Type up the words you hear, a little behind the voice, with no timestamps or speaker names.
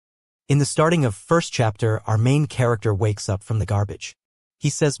In the starting of first chapter, our main character wakes up from the garbage. He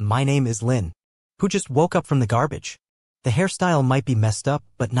says, "My name is Lin." Who just woke up from the garbage? The hairstyle might be messed up,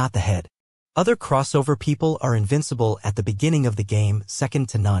 but not the head. Other crossover people are invincible at the beginning of the game, second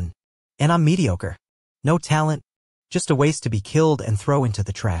to none. And I'm mediocre. No talent, just a waste to be killed and throw into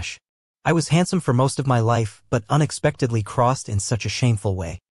the trash. I was handsome for most of my life, but unexpectedly crossed in such a shameful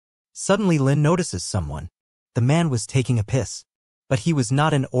way. Suddenly Lin notices someone. The man was taking a piss. But he was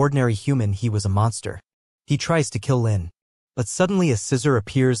not an ordinary human, he was a monster. He tries to kill Lin. But suddenly a scissor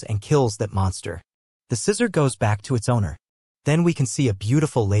appears and kills that monster. The scissor goes back to its owner. Then we can see a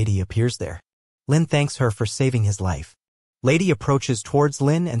beautiful lady appears there. Lin thanks her for saving his life. Lady approaches towards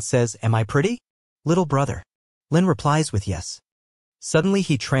Lin and says, "Am I pretty? Little brother." Lin replies with yes. Suddenly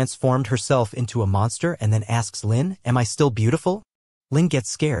he transformed herself into a monster and then asks Lin, "Am I still beautiful?" Lin gets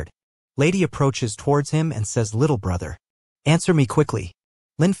scared. Lady approaches towards him and says, "Little brother, answer me quickly."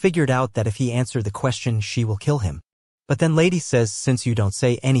 Lin figured out that if he answered the question, she will kill him. But then Lady says, "Since you don't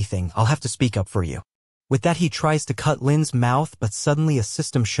say anything, I'll have to speak up for you." With that he tries to cut Lin's mouth, but suddenly a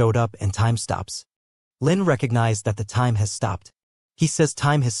system showed up and time stops. Lin recognized that the time has stopped. He says,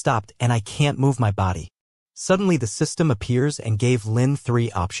 "Time has stopped and I can't move my body." Suddenly the system appears and gave Lin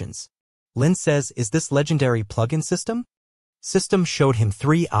 3 options. Lin says, "Is this legendary plugin system?" System showed him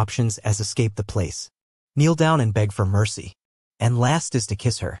 3 options as escape the place, kneel down and beg for mercy, and last is to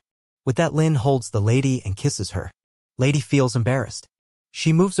kiss her. With that Lin holds the lady and kisses her. Lady feels embarrassed.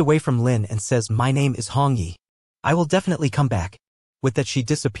 She moves away from Lin and says, "My name is Hong Yi. I will definitely come back." With that she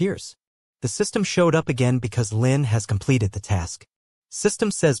disappears. The system showed up again because Lin has completed the task. System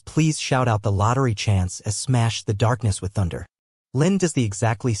says, "Please shout out the lottery chance as smash the darkness with thunder." Lin does the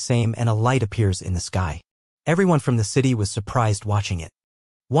exactly same and a light appears in the sky. Everyone from the city was surprised watching it.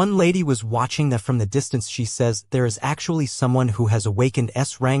 One lady was watching that from the distance. She says, "There is actually someone who has awakened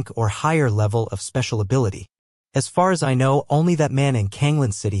S-rank or higher level of special ability. As far as I know, only that man in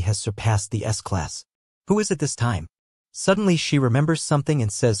Kanglin City has surpassed the S-class. Who is it this time?" Suddenly she remembers something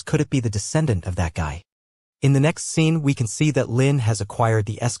and says, "Could it be the descendant of that guy?" In the next scene we can see that Lin has acquired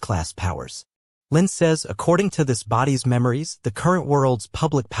the S-class powers. Lin says, "According to this body's memories, the current world's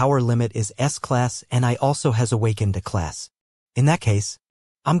public power limit is S-class and I also has awakened a class. In that case,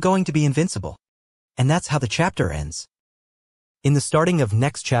 I'm going to be invincible." And that's how the chapter ends. In the starting of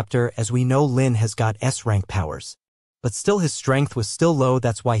next chapter, as we know, Lin has got S-rank powers. But still his strength was still low,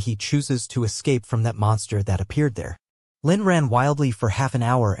 that's why he chooses to escape from that monster that appeared there. Lin ran wildly for half an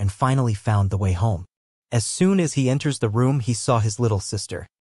hour and finally found the way home. As soon as he enters the room, he saw his little sister.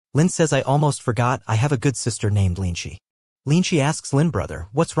 Lin says, "I almost forgot, I have a good sister named Linchi." Linchi asks Lin, "Brother,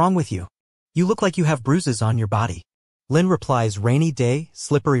 what's wrong with you? You look like you have bruises on your body." Lin replies, "Rainy day,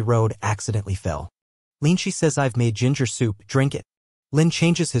 slippery road, accidentally fell." Linchi says, "I've made ginger soup, drink it." Lin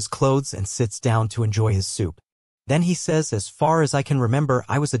changes his clothes and sits down to enjoy his soup. Then he says, "As far as I can remember,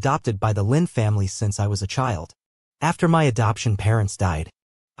 I was adopted by the Lin family since I was a child. After my adoption parents died,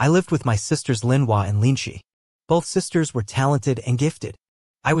 I lived with my sisters Linhua and Linchi. Both sisters were talented and gifted.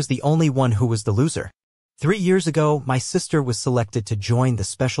 I was the only one who was the loser. 3 years ago, my sister was selected to join the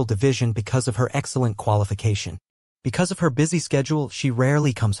special division because of her excellent qualification. Because of her busy schedule, she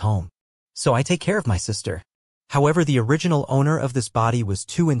rarely comes home. So I take care of my sister. However, the original owner of this body was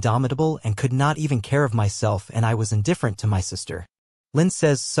too indomitable and could not even care of myself, and I was indifferent to my sister." Lin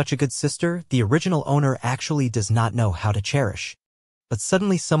says, "Such a good sister, the original owner actually does not know how to cherish." But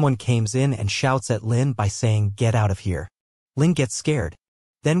suddenly someone comes in and shouts at Lin by saying, "Get out of here." Lin gets scared.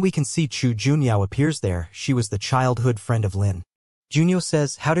 Then we can see Chu Junyao appears there. She was the childhood friend of Lin. Junyo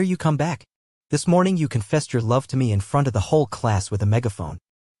says, "How dare you come back? This morning you confessed your love to me in front of the whole class with a megaphone.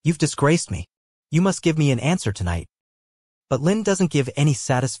 You've disgraced me. You must give me an answer tonight." But Lin doesn't give any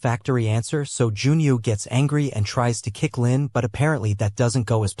satisfactory answer, so Junyo gets angry and tries to kick Lin, but apparently that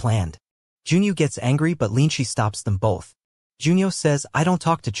doesn't go as planned. Junyo gets angry, but Linchi stops them both. Junyo says, "I don't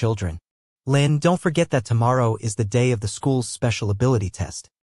talk to children. Lin, don't forget that tomorrow is the day of the school's special ability test.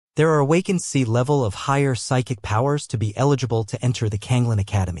 There are awakened C level of higher psychic powers to be eligible to enter the Kanglin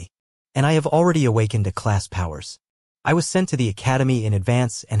Academy. And I have already awakened a class powers. I was sent to the academy in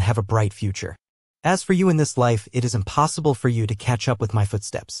advance and have a bright future. As for you in this life, it is impossible for you to catch up with my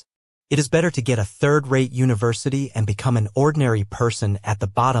footsteps. It is better to get a third-rate university and become an ordinary person at the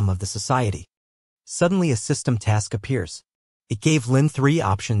bottom of the society." Suddenly a system task appears. It gave Lin 3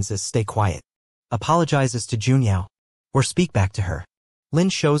 options as stay quiet, apologizes to Junyao, or speak back to her. Lin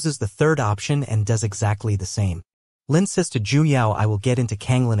chooses the third option and does exactly the same. Lin says to Junyao, "I will get into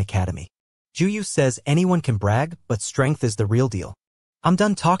Kanglin Academy." Juyu says, "Anyone can brag, but strength is the real deal. I'm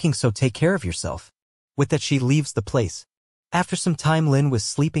done talking, so take care of yourself." With that she leaves the place. After some time, Lin was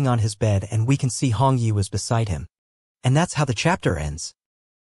sleeping on his bed and we can see Hong Yi was beside him. And that's how the chapter ends.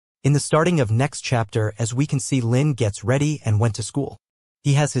 In the starting of next chapter, as we can see, Lin gets ready and went to school.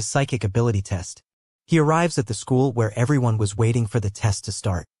 He has his psychic ability test. He arrives at the school where everyone was waiting for the test to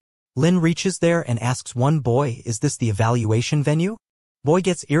start. Lin reaches there and asks one boy, "Is this the evaluation venue?" Boy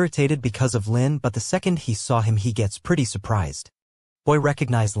gets irritated because of Lin, but the second he saw him he gets pretty surprised. Boy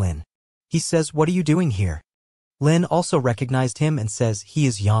recognized Lin. He says, "What are you doing here?" Lin also recognized him and says, "He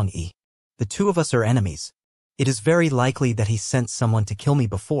is Yang Yi. The two of us are enemies. It is very likely that he sent someone to kill me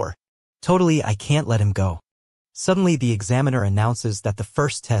before. Totally, I can't let him go." Suddenly the examiner announces that the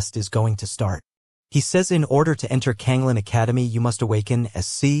first test is going to start. He says in order to enter Kanglin Academy you must awaken as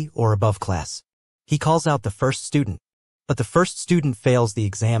C or above class. He calls out the first student. But the first student fails the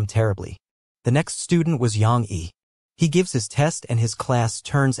exam terribly. The next student was Yang Yi. He gives his test and his class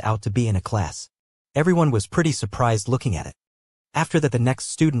turns out to be in a class. Everyone was pretty surprised looking at it. After that, the next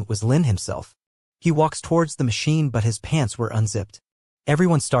student was Lin himself. He walks towards the machine but his pants were unzipped.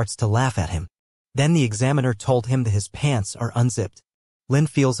 Everyone starts to laugh at him. Then the examiner told him that his pants are unzipped. Lin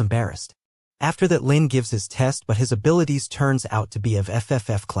feels embarrassed. After that, Lin gives his test but his abilities turns out to be of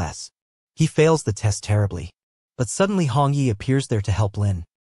FFF class. He fails the test terribly. But suddenly Hong Yi appears there to help Lin.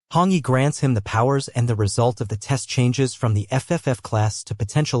 Hong Yi grants him the powers and the result of the test changes from the FFF class to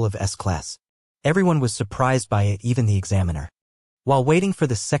potential of S class. Everyone was surprised by it, even the examiner. While waiting for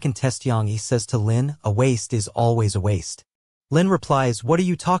the second test, Yang Yi says to Lin, "A waste is always a waste." Lin replies, "What are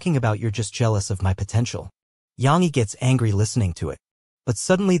you talking about? You're just jealous of my potential." Yang Yi gets angry listening to it. But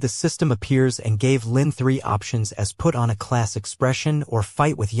suddenly the system appears and gave Lin 3 options as put on a class expression or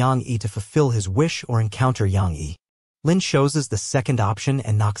fight with Yang Yi to fulfill his wish or encounter Yang Yi. Lin chooses the second option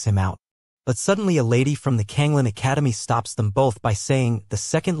and knocks him out. But suddenly a lady from the Kanglin Academy stops them both by saying, "The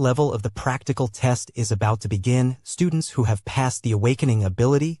second level of the practical test is about to begin. Students who have passed the awakening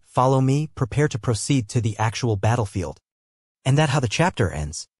ability, follow me, prepare to proceed to the actual battlefield." And that's how the chapter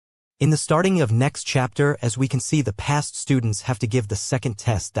ends. In the starting of next chapter, as we can see, the past students have to give the second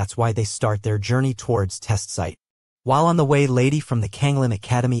test. That's why they start their journey towards test site. While on the way, lady from the Kanglin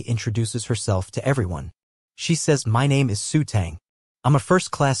Academy introduces herself to everyone. She says, "My name is Su Tang. I'm a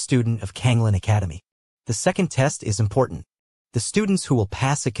first-class student of Kanglin Academy. The second test is important. The students who will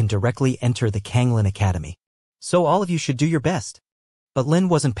pass it can directly enter the Kanglin Academy. So all of you should do your best." But Lin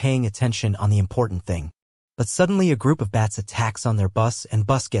wasn't paying attention on the important thing. But suddenly a group of bats attacks on their bus and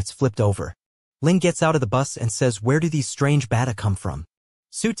bus gets flipped over. Lin gets out of the bus and says, "Where do these strange bats come from?"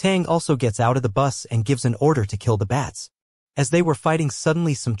 Su Tang also gets out of the bus and gives an order to kill the bats. As they were fighting,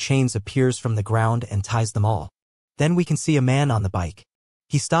 suddenly some chains appears from the ground and ties them all. Then we can see a man on the bike.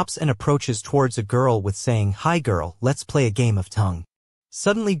 He stops and approaches towards a girl with saying, "Hi girl, let's play a game of tongue."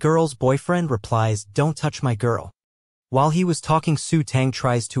 Suddenly girl's boyfriend replies, "Don't touch my girl." While he was talking, Su Tang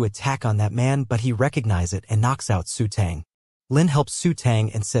tries to attack on that man, but he recognizes it and knocks out Su Tang. Lin helps Su Tang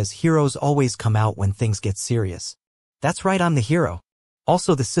and says, "Heroes always come out when things get serious." That's right, I'm the hero.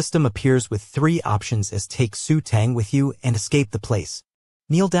 Also, the system appears with 3 options as take Su Tang with you and escape the place.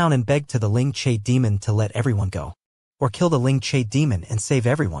 Kneel down and beg to the Ling Che demon to let everyone go. Or kill the Ling Che demon and save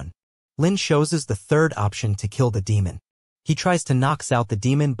everyone. Lin chooses the third option to kill the demon. He tries to knock out the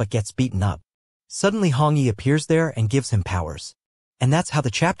demon but gets beaten up. Suddenly Hong Yi appears there and gives him powers. And that's how the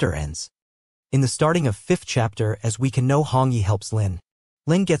chapter ends. In the starting of 5th chapter, as we can know, Hong Yi helps Lin.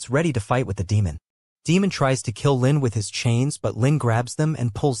 Lin gets ready to fight with the demon. Demon tries to kill Lin with his chains, but Lin grabs them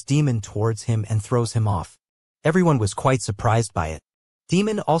and pulls Demon towards him and throws him off. Everyone was quite surprised by it.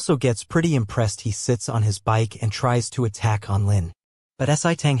 Demon also gets pretty impressed. He sits on his bike and tries to attack on Lin. But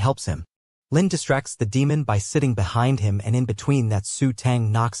Si Tang helps him. Lin distracts the demon by sitting behind him, and in between that Su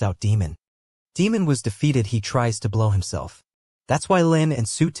Tang knocks out Demon. Demon was defeated. He tries to blow himself. That's why Lin and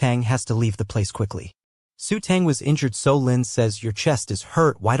Su Tang has to leave the place quickly. Su Tang was injured, so Lin says, "Your chest is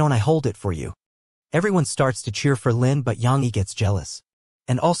hurt, why don't I hold it for you?" Everyone starts to cheer for Lin, but Yang Yi gets jealous.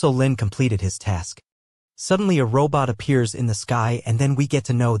 And also Lin completed his task. Suddenly a robot appears in the sky, and then we get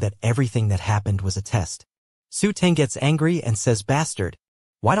to know that everything that happened was a test. Su Tang gets angry and says, "Bastard,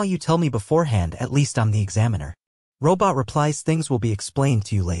 why don't you tell me beforehand? At least I'm the examiner." Robot replies, "Things will be explained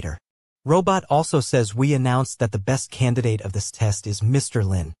to you later." Robot also says, "We announced that the best candidate of this test is Mr.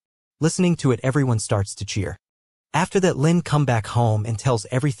 Lin." Listening to it, everyone starts to cheer. After that, Lin come back home and tells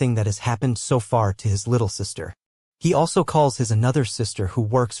everything that has happened so far to his little sister. He also calls his another sister who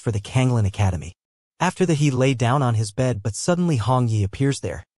works for the Kanglin Academy. After that, he lay down on his bed, but suddenly Hong Yi appears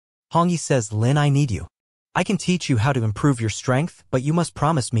there. Hong Yi says, "Lin, I need you. I can teach you how to improve your strength, but you must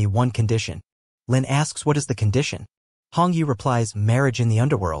promise me one condition." Lin asks, "What is the condition?" Hong Yi replies, "Marriage in the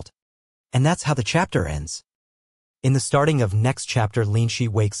underworld." And that's how the chapter ends. In the starting of next chapter, Linshi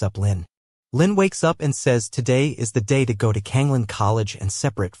wakes up Lin. Lin wakes up and says today is the day to go to Kanglin College and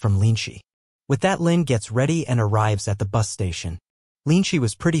separate from Linshi. With that, Lin gets ready and arrives at the bus station. Linshi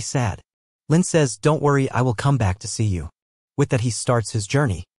was pretty sad. Lin says, "Don't worry, I will come back to see you." With that, he starts his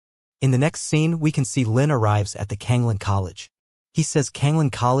journey. In the next scene, we can see Lin arrives at the Kanglin College. He says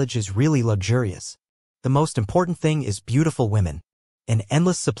Kanglin College is really luxurious. The most important thing is beautiful women. An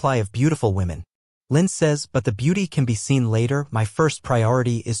endless supply of beautiful women. Lin says, but the beauty can be seen later. My first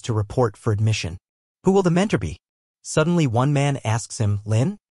priority is to report for admission. Who will the mentor be? Suddenly one man asks him,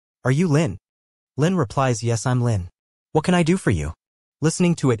 Lin? Are you Lin? Lin replies, yes, I'm Lin. What can I do for you?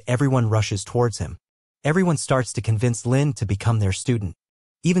 Listening to it, everyone rushes towards him. Everyone starts to convince Lin to become their student,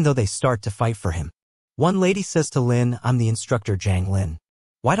 even though they start to fight for him. One lady says to Lin, I'm the instructor Zhang Lin.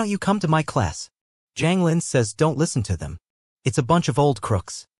 Why don't you come to my class? Zhang Lin says, don't listen to them. It's a bunch of old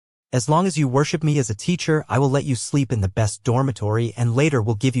crooks. As long as you worship me as a teacher, I will let you sleep in the best dormitory and later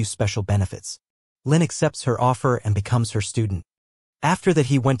will give you special benefits. Lin accepts her offer and becomes her student. After that,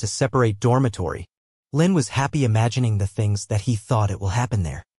 he went to separate dormitory. Lin was happy imagining the things that he thought it will happen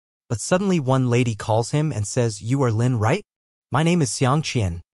there. But suddenly one lady calls him and says, you are Lin, right? My name is Xiang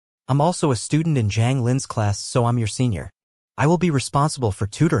Qian. I'm also a student in Zhang Lin's class, so I'm your senior. I will be responsible for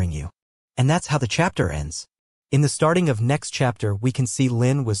tutoring you. And that's how the chapter ends. In the starting of next chapter, we can see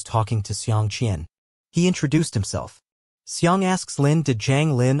Lin was talking to Xiang Qian. He introduced himself. Xiang asks Lin, did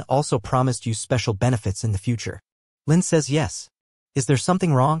Zhang Lin also promised you special benefits in the future? Lin says yes. Is there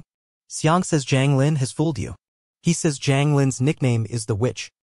something wrong? Xiang says Zhang Lin has fooled you. He says Zhang Lin's nickname is the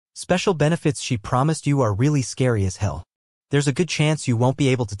witch. Special benefits she promised you are really scary as hell. There's a good chance you won't be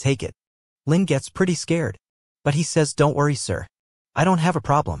able to take it. Lin gets pretty scared. But he says, don't worry, sir. I don't have a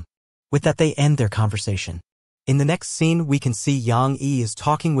problem. With that, they end their conversation. In the next scene, we can see Yang Yi is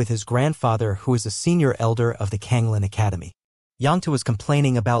talking with his grandfather, who is a senior elder of the Kanglin Academy. Yang Tu is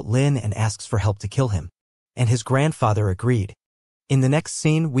complaining about Lin and asks for help to kill him. And his grandfather agreed. In the next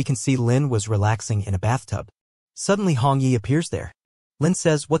scene, we can see Lin was relaxing in a bathtub. Suddenly Hong Yi appears there. Lin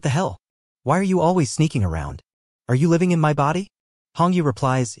says, what the hell? Why are you always sneaking around? Are you living in my body? Hong Yi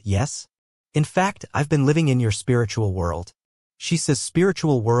replies, yes. In fact, I've been living in your spiritual world. She says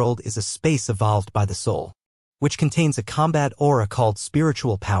spiritual world is a space evolved by the soul, which contains a combat aura called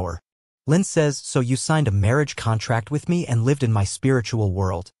spiritual power. Lin says, so you signed a marriage contract with me and lived in my spiritual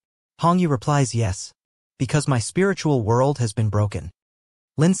world? Hong Yi replies, yes. Because my spiritual world has been broken.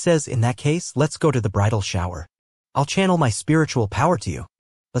 Lin says, in that case, let's go to the bridal shower. I'll channel my spiritual power to you.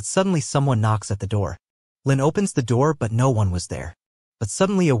 But suddenly someone knocks at the door. Lin opens the door, but no one was there. But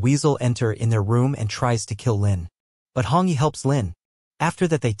suddenly a weasel enters in their room and tries to kill Lin. But Hong Yi helps Lin. After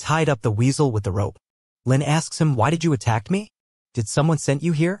that, they tied up the weasel with the rope. Lin asks him, why did you attack me? Did someone send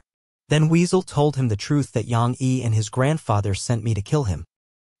you here? Then Weasel told him the truth that Yang Yi and his grandfather sent me to kill him.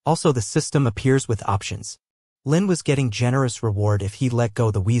 Also, the system appears with options. Lin was getting generous reward if he let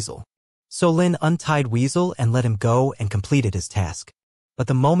go the weasel. So Lin untied Weasel and let him go and completed his task. But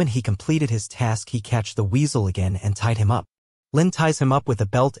the moment he completed his task, he catch the weasel again and tied him up. Lin ties him up with a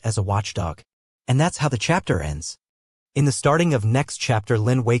belt as a watchdog. And that's how the chapter ends. In the starting of next chapter,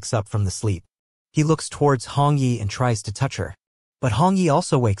 Lin wakes up from the sleep. He looks towards Hong Yi and tries to touch her. But Hong Yi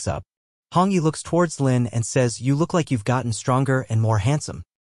also wakes up. Hong Yi looks towards Lin and says, you look like you've gotten stronger and more handsome.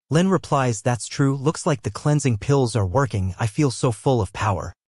 Lin replies, that's true, looks like the cleansing pills are working, I feel so full of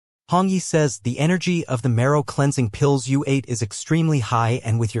power. Hong Yi says, the energy of the marrow cleansing pills you ate is extremely high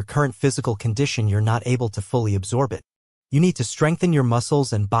and with your current physical condition you're not able to fully absorb it. You need to strengthen your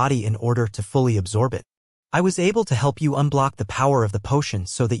muscles and body in order to fully absorb it. I was able to help you unblock the power of the potion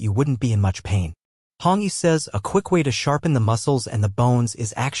so that you wouldn't be in much pain. Hong Yi says, a quick way to sharpen the muscles and the bones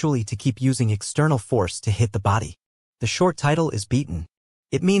is actually to keep using external force to hit the body. The short title is beaten.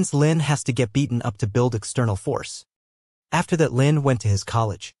 It means Lin has to get beaten up to build external force. After that, Lin went to his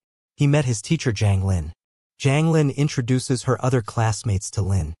college. He met his teacher Zhang Lin. Zhang Lin introduces her other classmates to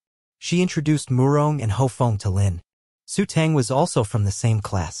Lin. She introduced Murong and Ho Feng to Lin. Su Tang was also from the same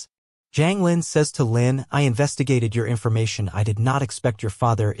class. Zhang Lin says to Lin, I investigated your information. I did not expect your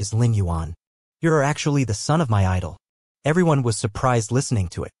father is Lin Yuan. You're actually the son of my idol. Everyone was surprised listening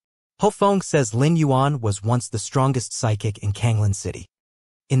to it. Ho Feng says Lin Yuan was once the strongest psychic in Kanglin City.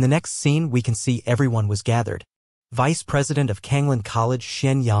 In the next scene, we can see everyone was gathered. Vice President of Kanglin College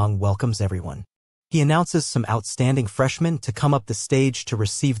Shen Yang welcomes everyone. He announces some outstanding freshmen to come up the stage to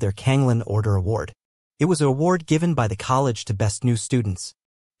receive their Kanglin Order Award. It was an award given by the college to best new students.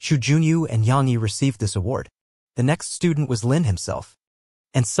 Xu Junyu and Yang Yi received this award. The next student was Lin himself.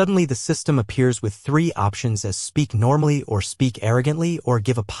 And suddenly the system appears with 3 options as speak normally or speak arrogantly or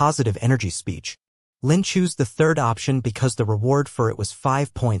give a positive energy speech. Lin chose the third option because the reward for it was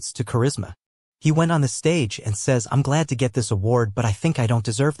 5 points to charisma. He went on the stage and says, "I'm glad to get this award, but I think I don't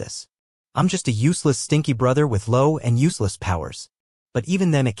deserve this. I'm just a useless stinky brother with low and useless powers. But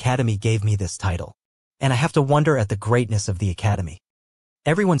even then Academy gave me this title. And I have to wonder at the greatness of the Academy."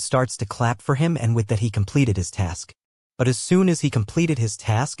 Everyone starts to clap for him and with that he completed his task. But as soon as he completed his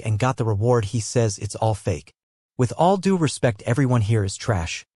task and got the reward, he says it's all fake. With all due respect, everyone here is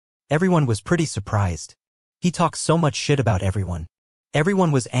trash. Everyone was pretty surprised. He talks so much shit about everyone.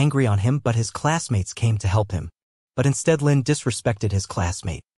 Everyone was angry on him, but his classmates came to help him. But instead Lin disrespected his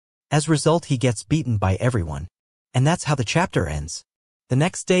classmate. As a result, he gets beaten by everyone. And that's how the chapter ends. The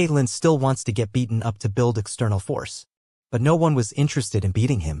next day Lin still wants to get beaten up to build external force. But no one was interested in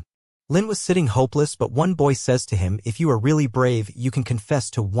beating him. Lin was sitting hopeless, but one boy says to him, "If you are really brave, you can confess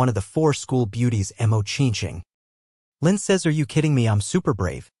to one of the 4 school beauties, Mo Qingqing." Lin says, "Are you kidding me? I'm super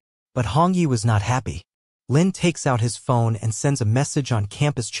brave." But Hong Yi was not happy. Lin takes out his phone and sends a message on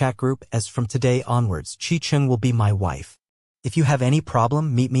campus chat group as from today onwards, Qi-Cheng will be my wife. If you have any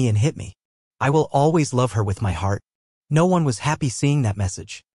problem, meet me and hit me. I will always love her with my heart. No one was happy seeing that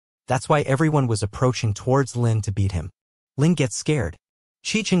message. That's why everyone was approaching towards Lin to beat him. Lin gets scared.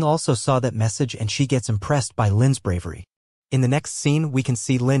 Qi-Cheng also saw that message and she gets impressed by Lin's bravery. In the next scene, we can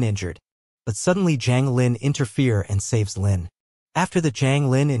see Lin injured. But suddenly Zhang Lin interfere and saves Lin. After that, Zhang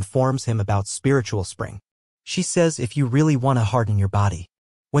Lin informs him about spiritual spring. She says, "If you really want to harden your body."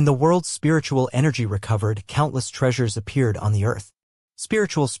 When the world's spiritual energy recovered, countless treasures appeared on the earth.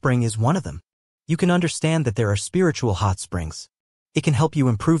 Spiritual spring is one of them. You can understand that there are spiritual hot springs. It can help you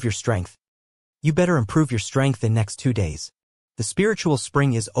improve your strength. You better improve your strength in next 2 days. The spiritual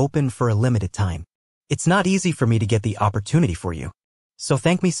spring is open for a limited time. It's not easy for me to get the opportunity for you. So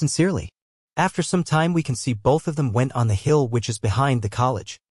thank me sincerely. After some time we can see both of them went on the hill which is behind the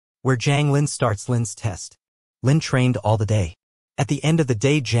college, where Zhang Lin starts Lin's test. Lin trained all the day. At the end of the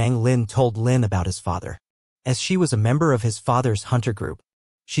day, Zhang Lin told Lin about his father. As she was a member of his father's hunter group,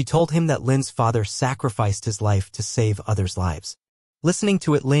 she told him that Lin's father sacrificed his life to save others' lives. Listening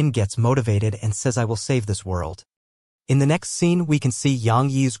to it, Lin gets motivated and says, "I will save this world." In the next scene, we can see Yang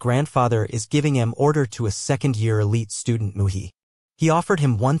Yi's grandfather is giving an order to a second-year elite student Muhi. He offered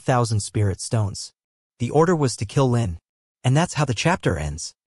him 1,000 spirit stones. The order was to kill Lin. And that's how the chapter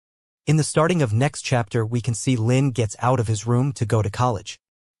ends. In the starting of next chapter, we can see Lin gets out of his room to go to college.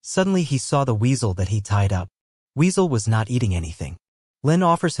 Suddenly he saw the weasel that he tied up. Weasel was not eating anything. Lin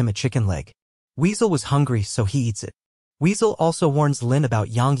offers him a chicken leg. Weasel was hungry, so he eats it. Weasel also warns Lin about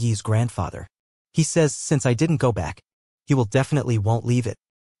Yang Yi's grandfather. He says, "Since I didn't go back, he will definitely won't leave it.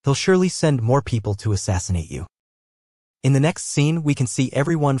 He'll surely send more people to assassinate you." In the next scene, we can see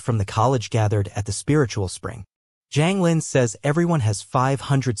everyone from the college gathered at the spiritual spring. Zhang Lin says everyone has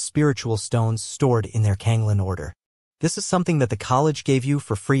 500 spiritual stones stored in their Kanglin order. This is something that the college gave you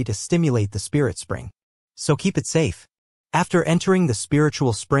for free to stimulate the spirit spring. So keep it safe. After entering the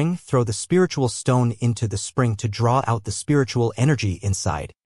spiritual spring, throw the spiritual stone into the spring to draw out the spiritual energy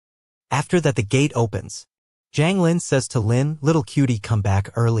inside. After that, the gate opens. Zhang Lin says to Lin, "Little cutie, come back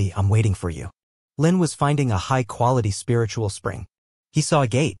early, I'm waiting for you." Lin was finding a high-quality spiritual spring. He saw a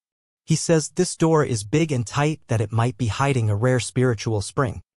gate. He says this door is big and tight, that it might be hiding a rare spiritual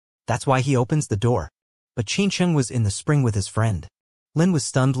spring. That's why he opens the door. But Qi-Cheng was in the spring with his friend. Lin was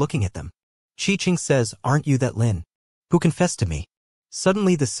stunned looking at them. Qi-Cheng says, "Aren't you that Lin who confessed to me?"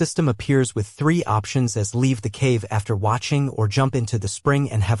 Suddenly the system appears with 3 options as leave the cave after watching or jump into the spring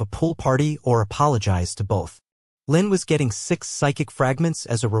and have a pool party or apologize to both. Lin was getting 6 psychic fragments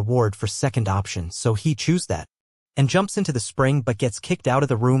as a reward for second option, so he chooses that. And jumps into the spring but gets kicked out of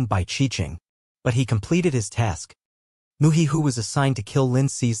the room by Qi-Cheng. But he completed his task. Muhi, who was assigned to kill Lin,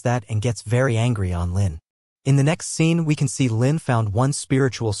 sees that and gets very angry on Lin. In the next scene, we can see Lin found 1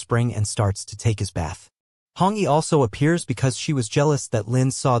 spiritual spring and starts to take his bath. Hong Yi also appears because she was jealous that Lin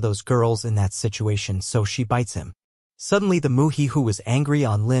saw those girls in that situation, so she bites him. Suddenly the Muhi who was angry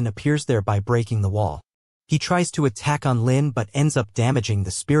on Lin appears there by breaking the wall. He tries to attack on Lin but ends up damaging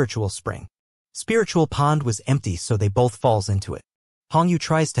the spiritual spring. Spiritual pond was empty, so they both falls into it. Hong Yu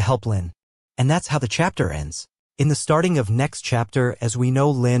tries to help Lin. And that's how the chapter ends. In the starting of next chapter, as we know,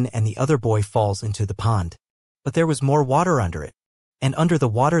 Lin and the other boy falls into the pond. But there was more water under it. And under the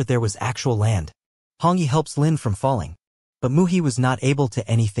water there was actual land. Hong Yi helps Lin from falling. But Muhi was not able to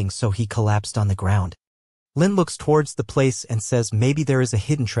anything, so he collapsed on the ground. Lin looks towards the place and says maybe there is a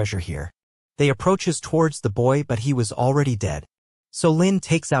hidden treasure here. They approaches towards the boy, but he was already dead. So Lin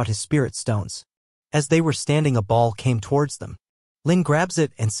takes out his spirit stones. As they were standing, a ball came towards them. Lin grabs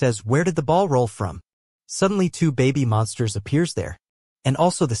it and says, "Where did the ball roll from?" Suddenly 2 baby monsters appears there. And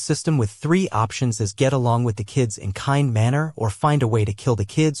also the system with 3 options is get along with the kids in kind manner or find a way to kill the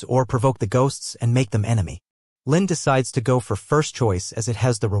kids or provoke the ghosts and make them enemy. Lin decides to go for first choice as it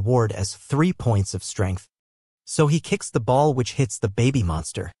has the reward as 3 points of strength. So he kicks the ball which hits the baby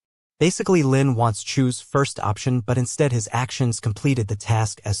monster. Basically Lin wants choose first option but instead his actions completed the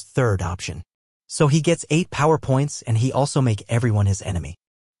task as third option. So he gets 8 power points and he also make everyone his enemy.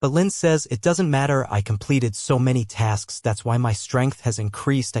 But Lin says it doesn't matter, I completed so many tasks, that's why my strength has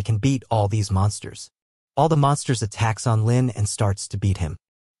increased, I can beat all these monsters. All the monsters attacks on Lin and starts to beat him.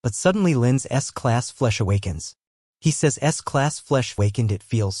 But suddenly Lin's S-class flesh awakens. He says S-class flesh awakened, it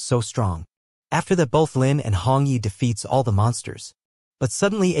feels so strong. After that both Lin and Hongyi defeats all the monsters. But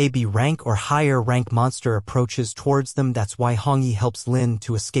suddenly a B rank or higher rank monster approaches towards them, that's why Hongyi helps Lin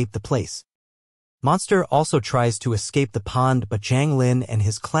to escape the place. Monster also tries to escape the pond but Zhang Lin and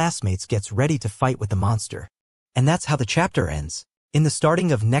his classmates gets ready to fight with the monster. And that's how the chapter ends. In the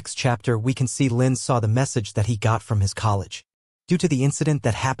starting of next chapter we can see Lin saw the message that he got from his college. Due to the incident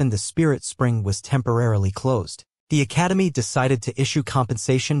that happened, the Spirit Spring was temporarily closed. The academy decided to issue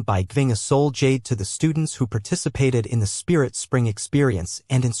compensation by giving a soul jade to the students who participated in the Spirit Spring experience,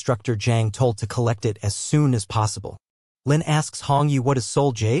 and instructor Zhang told to collect it as soon as possible. Lin asks Hongyi what is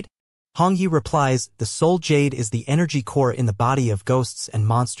soul jade? Hongyi replies, the soul jade is the energy core in the body of ghosts and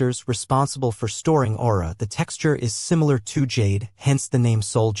monsters responsible for storing aura. The texture is similar to jade, hence the name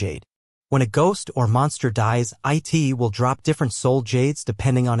soul jade. When a ghost or monster dies, it will drop different soul jades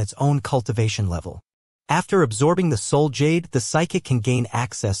depending on its own cultivation level. After absorbing the soul jade, the psychic can gain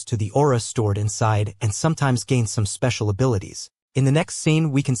access to the aura stored inside and sometimes gain some special abilities. In the next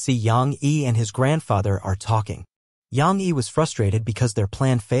scene we can see Yang Yi and his grandfather are talking. Yang Yi was frustrated because their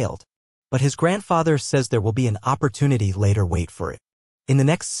plan failed. But his grandfather says there will be an opportunity later, wait for it. In the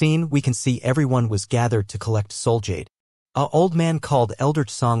next scene we can see everyone was gathered to collect soul jade. An old man called Elder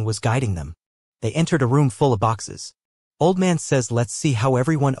Song was guiding them. They entered a room full of boxes. Old man says let's see how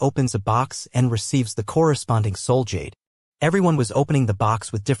everyone opens a box and receives the corresponding soul jade. Everyone was opening the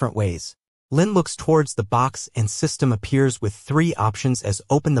box with different ways. Lin looks towards the box and system appears with 3 options as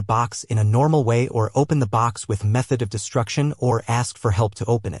open the box in a normal way or open the box with method of destruction or ask for help to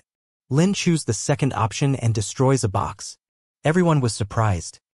open it. Lin chooses the second option and destroys a box. Everyone was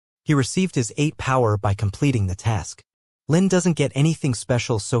surprised. He received his 8 power by completing the task. Lin doesn't get anything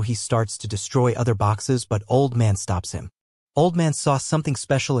special so he starts to destroy other boxes but Old Man stops him. Old Man saw something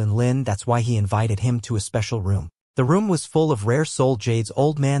special in Lin, that's why he invited him to a special room. The room was full of rare soul jades.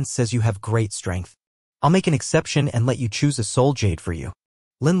 Old Man says you have great strength. I'll make an exception and let you choose a soul jade for you.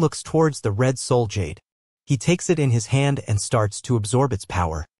 Lin looks towards the red soul jade. He takes it in his hand and starts to absorb its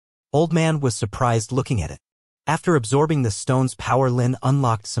power. Old Man was surprised looking at it. After absorbing the stone's power, Lin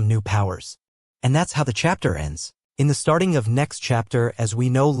unlocked some new powers. And that's how the chapter ends. In the starting of next chapter, as we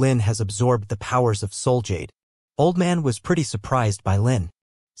know, Lin has absorbed the powers of Soul Jade. Old Man was pretty surprised by Lin.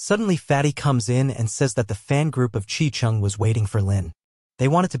 Suddenly Fatty comes in and says that the fan group of Chi-Chung was waiting for Lin. They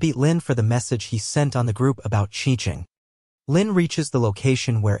wanted to beat Lin for the message he sent on the group about Chi-Chung. Lin reaches the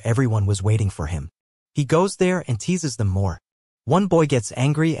location where everyone was waiting for him. He goes there and teases them more. One boy gets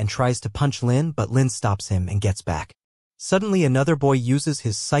angry and tries to punch Lin, but Lin stops him and gets back. Suddenly another boy uses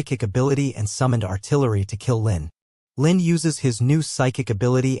his psychic ability and summoned artillery to kill Lin. Lin uses his new psychic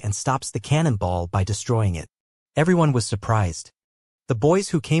ability and stops the cannonball by destroying it. Everyone was surprised. The boys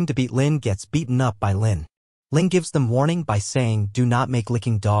who came to beat Lin gets beaten up by Lin. Lin gives them warning by saying, do not make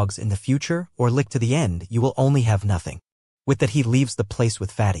licking dogs in the future or lick to the end, you will only have nothing. With that he leaves the place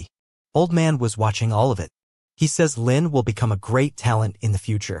with Fatty. Old Man was watching all of it. He says Lin will become a great talent in the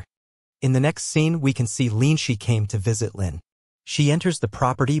future. In the next scene we can see Lin Shi came to visit Lin. She enters the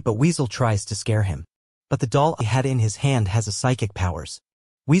property but Weasel tries to scare him. But the doll he had in his hand has a psychic powers.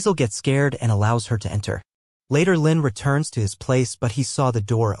 Weasel gets scared and allows her to enter. Later Lin returns to his place but he saw the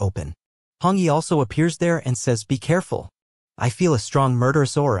door open. Hongyi also appears there and says be careful. I feel a strong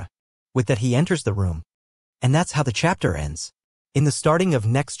murderous aura. With that he enters the room. And that's how the chapter ends. In the starting of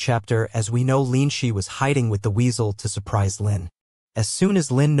next chapter, as we know, Lin Shi was hiding with the Weasel to surprise Lin. As soon as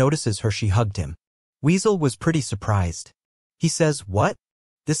Lin notices her she hugged him. Weasel was pretty surprised. He says, what?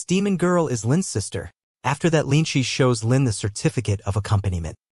 This demon girl is Lin's sister. After that Lin Shi shows Lin the certificate of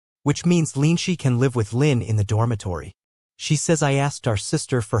accompaniment. Which means Lin Shi can live with Lin in the dormitory. She says I asked our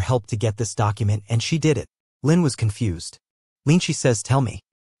sister for help to get this document and she did it. Lin was confused. Lin Shi says tell me.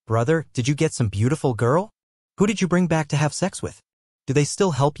 Brother, did you get some beautiful girl? Who did you bring back to have sex with? Do they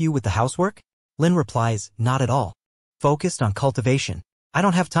still help you with the housework? Lin replies, not at all. Focused on cultivation. I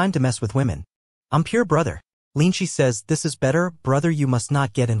don't have time to mess with women. I'm pure brother. Linchi says, "This is better, brother, you must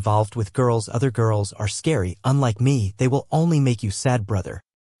not get involved with girls. Other girls are scary, unlike me, they will only make you sad, brother."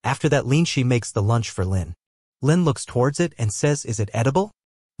 After that, Linchi makes the lunch for Lin. Lin looks towards it and says, "Is it edible?"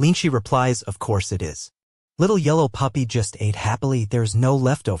 Linchi replies, "Of course it is. Little yellow puppy just ate happily, there's no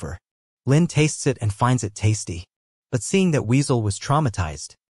leftover." Lin tastes it and finds it tasty. But seeing that Weasel was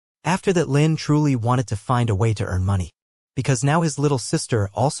traumatized. After that, Lin truly wanted to find a way to earn money. Because now his little sister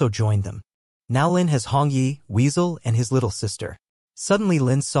also joined them. Now Lin has Hongyi, Weasel, and his little sister. Suddenly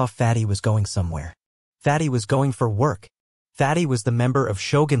Lin saw Fatty was going somewhere. Fatty was going for work. Fatty was the member of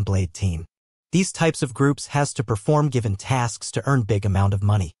Shogun Blade team. These types of groups has to perform given tasks to earn big amount of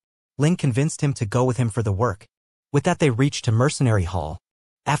money. Lin convinced him to go with him for the work. With that, they reach to Mercenary Hall.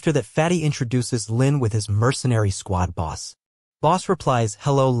 After that, Fatty introduces Lin with his mercenary squad boss. Boss replies,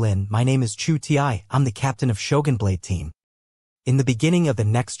 "Hello Lin, my name is Chu Ti, I'm the captain of Shogun Blade team." In the beginning of the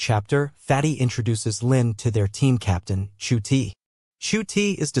next chapter, Fatty introduces Lin to their team captain, Chu Ti. Chu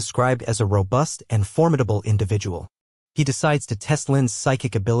Ti is described as a robust and formidable individual. He decides to test Lin's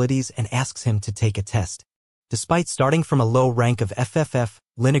psychic abilities and asks him to take a test. Despite starting from a low rank of FFF,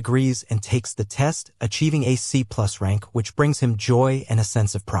 Lin agrees and takes the test, achieving a C+ rank, which brings him joy and a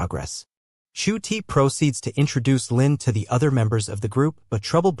sense of progress. Chu Ti proceeds to introduce Lin to the other members of the group, but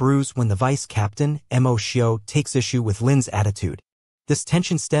trouble brews when the vice captain, Mo Xiao, takes issue with Lin's attitude. This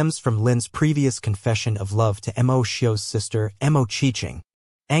tension stems from Lin's previous confession of love to Mo Xiao's sister, Mo Qiqing.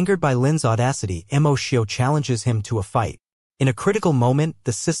 Angered by Lin's audacity, Mo Xiao challenges him to a fight. In a critical moment,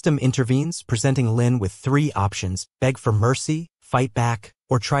 the system intervenes, presenting Lin with three options: beg for mercy, fight back,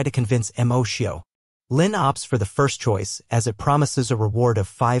 or try to convince Mo Xiao. Lin opts for the first choice, as it promises a reward of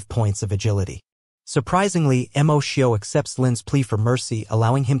 5 points of agility. Surprisingly, Mo Xiao accepts Lin's plea for mercy,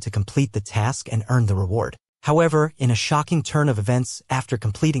 allowing him to complete the task and earn the reward. However, in a shocking turn of events, after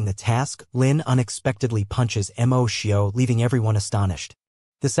completing the task, Lin unexpectedly punches Mo Xiao, leaving everyone astonished.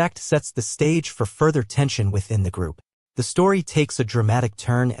 This act sets the stage for further tension within the group. The story takes a dramatic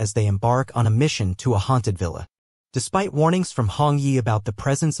turn as they embark on a mission to a haunted villa. Despite warnings from Hongyi about the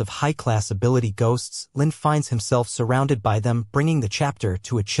presence of high-class ability ghosts, Lin finds himself surrounded by them, bringing the chapter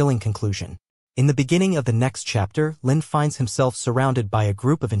to a chilling conclusion. In the beginning of the next chapter, Lin finds himself surrounded by a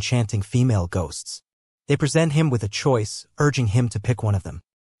group of enchanting female ghosts. They present him with a choice, urging him to pick one of them.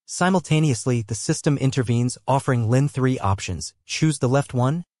 Simultaneously, the system intervenes, offering Lin 3 options: choose the left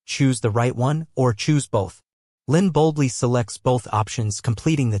one, choose the right one, or choose both. Lin boldly selects both options,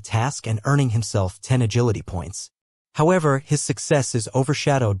 completing the task and earning himself 10 agility points. However, his success is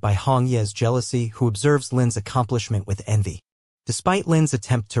overshadowed by Hong Ye's jealousy, who observes Lin's accomplishment with envy. Despite Lin's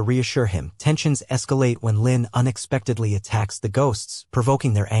attempt to reassure him, tensions escalate when Lin unexpectedly attacks the ghosts,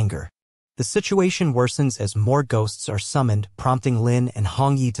 provoking their anger. The situation worsens as more ghosts are summoned, prompting Lin and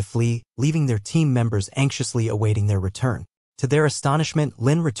Hong Yi to flee, leaving their team members anxiously awaiting their return. To their astonishment,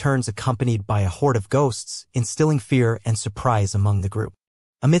 Lin returns accompanied by a horde of ghosts, instilling fear and surprise among the group.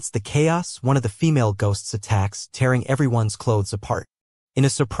 Amidst the chaos, one of the female ghosts attacks, tearing everyone's clothes apart. In a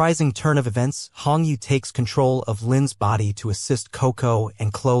surprising turn of events, Hong Yu takes control of Lin's body to assist Coco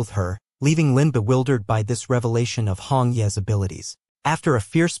and clothe her, leaving Lin bewildered by this revelation of Hong Ye's abilities. After a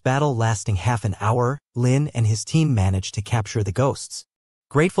fierce battle lasting half an hour, Lin and his team manage to capture the ghosts.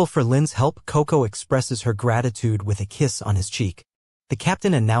 Grateful for Lin's help, Coco expresses her gratitude with a kiss on his cheek. The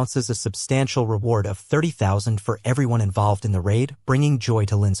captain announces a substantial reward of 30,000 for everyone involved in the raid, bringing joy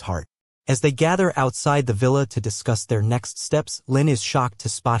to Lin's heart. As they gather outside the villa to discuss their next steps, Lin is shocked to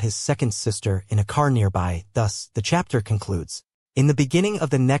spot his second sister in a car nearby. Thus, the chapter concludes. In the beginning of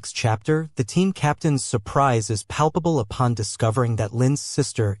the next chapter, the team captain's surprise is palpable upon discovering that Lin's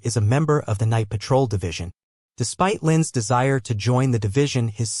sister is a member of the Night Patrol Division. Despite Lin's desire to join the division,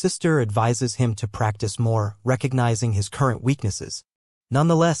 his sister advises him to practice more, recognizing his current weaknesses.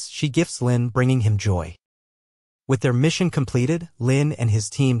 Nonetheless, she gifts Lin, bringing him joy. With their mission completed, Lin and his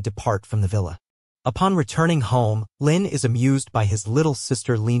team depart from the villa. Upon returning home, Lin is amused by his little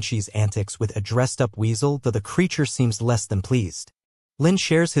sister Linchi's antics with a dressed-up weasel, though the creature seems less than pleased. Lin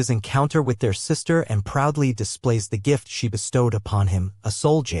shares his encounter with their sister and proudly displays the gift she bestowed upon him, a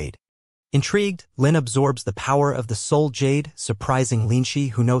soul jade. Intrigued, Lin absorbs the power of the soul jade, surprising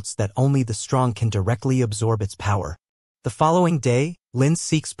Linchi, who notes that only the strong can directly absorb its power. The following day, Lin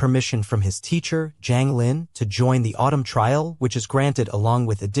seeks permission from his teacher, Zhang Lin, to join the autumn trial, which is granted along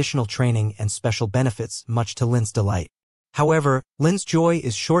with additional training and special benefits, much to Lin's delight. However, Lin's joy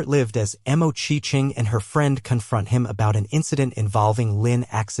is short-lived as Mo Qiqing and her friend confront him about an incident involving Lin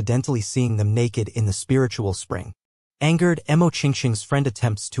accidentally seeing them naked in the spiritual spring. Angered, Mo Qiqing's friend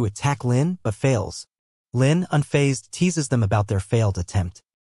attempts to attack Lin, but fails. Lin, unfazed, teases them about their failed attempt.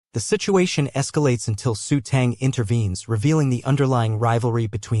 The situation escalates until Su Tang intervenes, revealing the underlying rivalry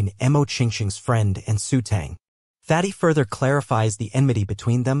between Mo Qingqing's friend and Su Tang. Fatty further clarifies the enmity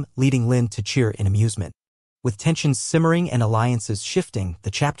between them, leading Lin to cheer in amusement. With tensions simmering and alliances shifting, the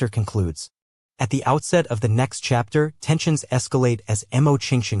chapter concludes. At the outset of the next chapter, tensions escalate as Mo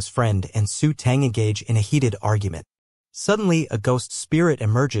Qingqing's friend and Su Tang engage in a heated argument. Suddenly, a ghost spirit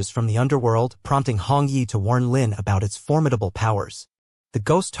emerges from the underworld, prompting Hong Yi to warn Lin about its formidable powers. The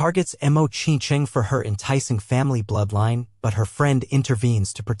ghost targets Mo Qingqing for her enticing family bloodline, but her friend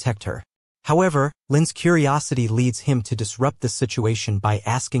intervenes to protect her. However, Lin's curiosity leads him to disrupt the situation by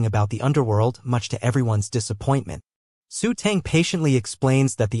asking about the underworld, much to everyone's disappointment. Su Tang patiently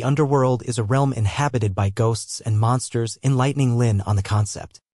explains that the underworld is a realm inhabited by ghosts and monsters, enlightening Lin on the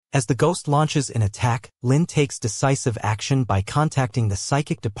concept. As the ghost launches an attack, Lin takes decisive action by contacting the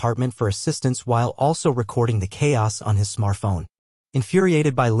psychic department for assistance while also recording the chaos on his smartphone.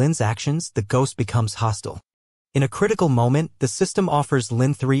 Infuriated by Lin's actions, the ghost becomes hostile. In a critical moment, the system offers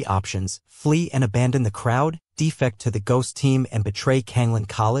Lin 3 options: flee and abandon the crowd, defect to the ghost team and betray Kanglin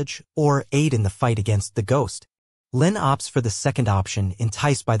College, or aid in the fight against the ghost. Lin opts for the second option,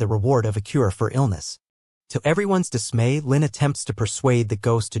 enticed by the reward of a cure for illness. To everyone's dismay, Lin attempts to persuade the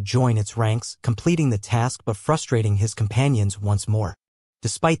ghost to join its ranks, completing the task but frustrating his companions once more.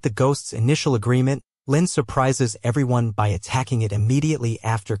 Despite the ghost's initial agreement, Lin surprises everyone by attacking it immediately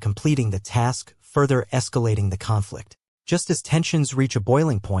after completing the task, further escalating the conflict. Just as tensions reach a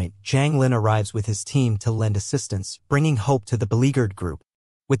boiling point, Zhang Lin arrives with his team to lend assistance, bringing hope to the beleaguered group.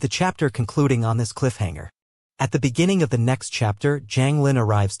 With the chapter concluding on this cliffhanger. At the beginning of the next chapter, Zhang Lin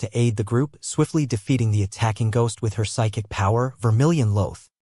arrives to aid the group, swiftly defeating the attacking ghost with her psychic power, Vermilion Loath.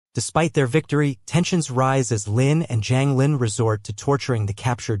 Despite their victory, tensions rise as Lin and Zhang Lin resort to torturing the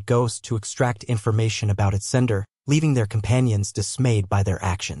captured ghost to extract information about its sender, leaving their companions dismayed by their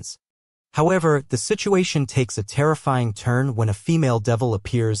actions. However, the situation takes a terrifying turn when a female devil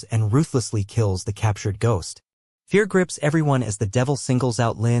appears and ruthlessly kills the captured ghost. Fear grips everyone as the devil singles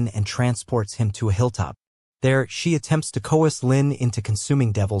out Lin and transports him to a hilltop. There, she attempts to coerce Lin into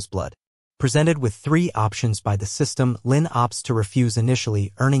consuming devil's blood. Presented with 3 options by the system, Lin opts to refuse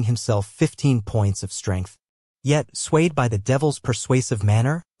initially, earning himself 15 points of strength. Yet, swayed by the devil's persuasive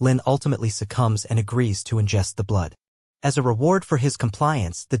manner, Lin ultimately succumbs and agrees to ingest the blood. As a reward for his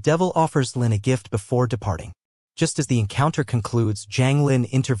compliance, the devil offers Lin a gift before departing. Just as the encounter concludes, Zhang Lin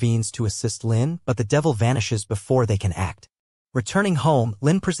intervenes to assist Lin, but the devil vanishes before they can act. Returning home,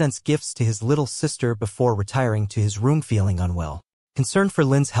 Lin presents gifts to his little sister before retiring to his room feeling unwell. Concerned for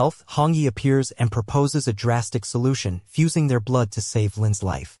Lin's health, Hong Yi appears and proposes a drastic solution, fusing their blood to save Lin's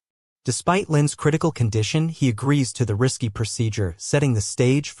life. Despite Lin's critical condition, he agrees to the risky procedure, setting the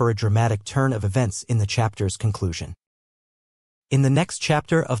stage for a dramatic turn of events in the chapter's conclusion. In the next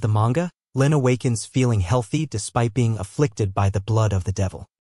chapter of the manga, Lin awakens feeling healthy despite being afflicted by the blood of the devil.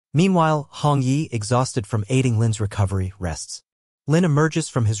 Meanwhile, Hong Yi, exhausted from aiding Lin's recovery, rests. Lin emerges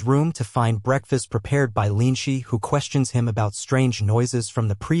from his room to find breakfast prepared by Linshi, who questions him about strange noises from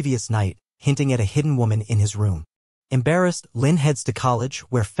the previous night, hinting at a hidden woman in his room. Embarrassed, Lin heads to college,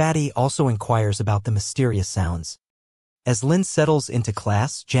 where Fatty also inquires about the mysterious sounds. As Lin settles into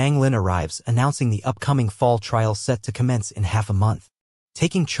class, Zhang Lin arrives, announcing the upcoming fall trial set to commence in half a month.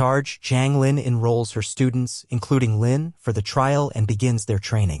 Taking charge, Zhang Lin enrolls her students, including Lin, for the trial and begins their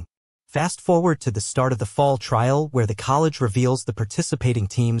training. Fast forward to the start of the fall trial, where the college reveals the participating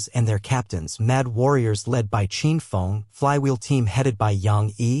teams and their captains: Mad Warriors led by Qin Feng, Flywheel Team headed by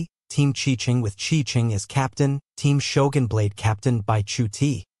Yang Yi, Team Qiqing with Qiqing as captain, Team Shogun Blade captained by Chu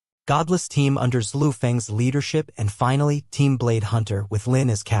Ti, Godless Team under Zlu Feng's leadership, and finally, Team Blade Hunter with Lin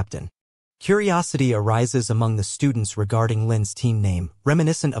as captain. Curiosity arises among the students regarding Lin's team name,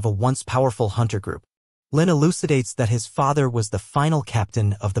 reminiscent of a once powerful hunter group. Lin elucidates that his father was the final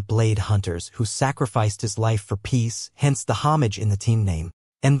captain of the Blade Hunters who sacrificed his life for peace, hence the homage in the team name.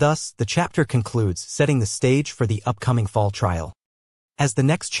 And thus, the chapter concludes, setting the stage for the upcoming fall trial. As the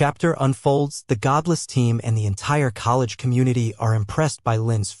next chapter unfolds, the Godless Team and the entire college community are impressed by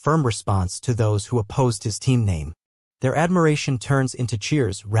Lin's firm response to those who opposed his team name. Their admiration turns into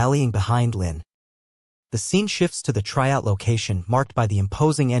cheers, rallying behind Lin. The scene shifts to the tryout location, marked by the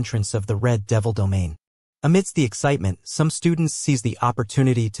imposing entrance of the Red Devil domain. Amidst the excitement, some students seize the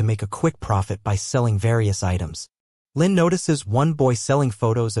opportunity to make a quick profit by selling various items. Lin notices one boy selling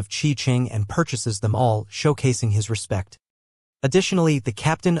photos of Qiqing and purchases them all, showcasing his respect. Additionally, the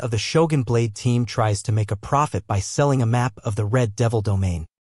captain of the Shogun Blade team tries to make a profit by selling a map of the Red Devil domain.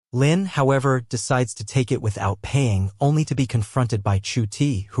 Lin, however, decides to take it without paying, only to be confronted by Chu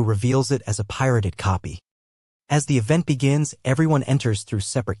Ti, who reveals it as a pirated copy. As the event begins, everyone enters through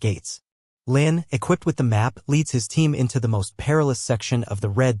separate gates. Lin, equipped with the map, leads his team into the most perilous section of the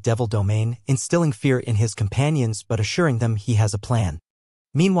Red Devil domain, instilling fear in his companions but assuring them he has a plan.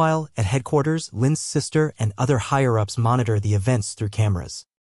 Meanwhile, at headquarters, Lin's sister and other higher-ups monitor the events through cameras.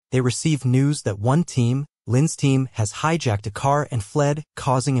 They receive news that one team, Lin's team, has hijacked a car and fled,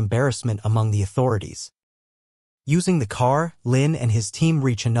 causing embarrassment among the authorities. Using the car, Lin and his team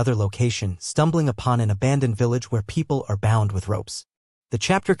reach another location, stumbling upon an abandoned village where people are bound with ropes. The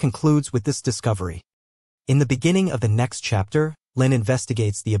chapter concludes with this discovery. In the beginning of the next chapter, Lin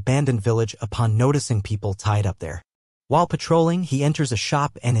investigates the abandoned village upon noticing people tied up there. While patrolling, he enters a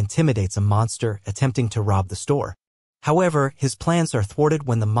shop and intimidates a monster attempting to rob the store. However, his plans are thwarted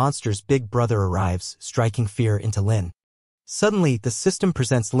when the monster's big brother arrives, striking fear into Lin. Suddenly, the system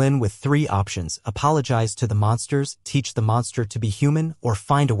presents Lin with three options: apologize to the monsters, teach the monster to be human, or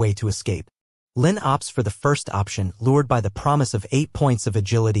find a way to escape. Lin opts for the first option, lured by the promise of 8 points of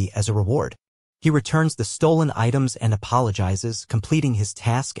agility as a reward. He returns the stolen items and apologizes, completing his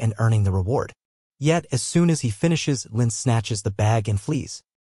task and earning the reward. Yet, as soon as he finishes, Lin snatches the bag and flees.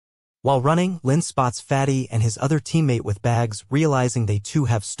 While running, Lin spots Fatty and his other teammate with bags, realizing they too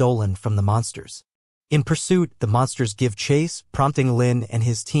have stolen from the monsters. In pursuit, the monsters give chase, prompting Lin and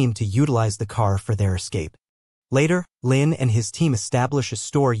his team to utilize the car for their escape. Later, Lin and his team establish a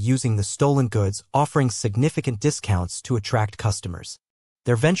store using the stolen goods, offering significant discounts to attract customers.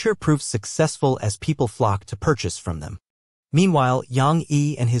 Their venture proves successful as people flock to purchase from them. Meanwhile, Yang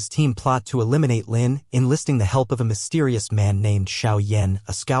Yi and his team plot to eliminate Lin, enlisting the help of a mysterious man named Xiao Yan,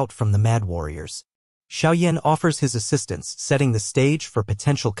 a scout from the Mad Warriors. Xiao Yan offers his assistance, setting the stage for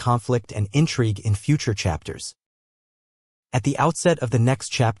potential conflict and intrigue in future chapters. At the outset of the next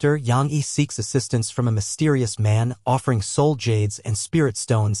chapter, Yang Yi seeks assistance from a mysterious man, offering soul jades and spirit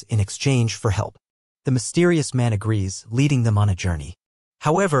stones in exchange for help. The mysterious man agrees, leading them on a journey.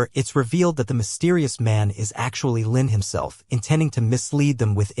 However, it's revealed that the mysterious man is actually Lin himself, intending to mislead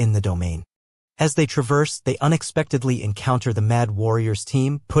them within the domain. As they traverse, they unexpectedly encounter the Mad Warriors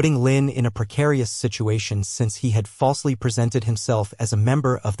team, putting Lin in a precarious situation since he had falsely presented himself as a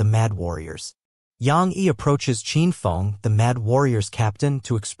member of the Mad Warriors. Yang Yi approaches Qin Feng, the Mad Warriors captain,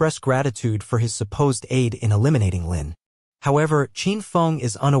 to express gratitude for his supposed aid in eliminating Lin. However, Qin Feng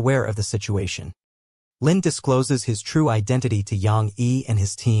is unaware of the situation. Lin discloses his true identity to Yang Yi and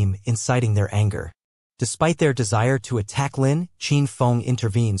his team, inciting their anger. Despite their desire to attack Lin, Qin Feng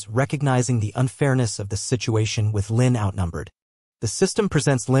intervenes, recognizing the unfairness of the situation with Lin outnumbered. The system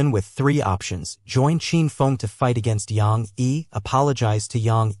presents Lin with three options: join Qin Feng to fight against Yang Yi, apologize to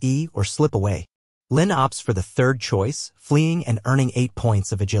Yang Yi, or slip away. Lin opts for the third choice, fleeing and earning 8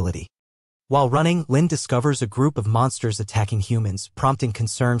 points of agility. While running, Lin discovers a group of monsters attacking humans, prompting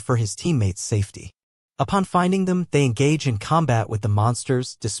concern for his teammates' safety. Upon finding them, they engage in combat with the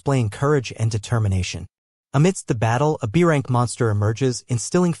monsters, displaying courage and determination. Amidst the battle, a B-rank monster emerges,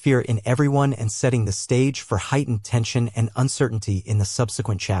 instilling fear in everyone and setting the stage for heightened tension and uncertainty in the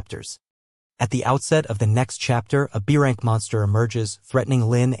subsequent chapters. At the outset of the next chapter, a B-rank monster emerges, threatening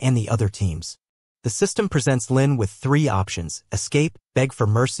Lin and the other teams. The system presents Lin with three options: escape, beg for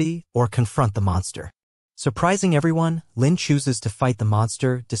mercy, or confront the monster. Surprising everyone, Lin chooses to fight the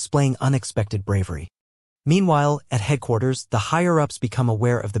monster, displaying unexpected bravery. Meanwhile, at headquarters, the higher-ups become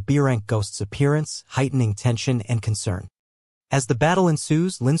aware of the B-rank ghost's appearance, heightening tension and concern. As the battle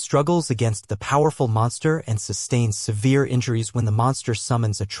ensues, Lin struggles against the powerful monster and sustains severe injuries when the monster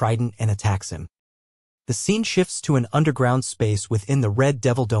summons a trident and attacks him. The scene shifts to an underground space within the Red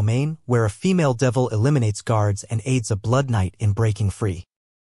Devil domain, where a female devil eliminates guards and aids a blood knight in breaking free.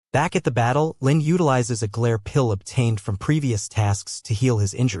 Back at the battle, Lin utilizes a glare pill obtained from previous tasks to heal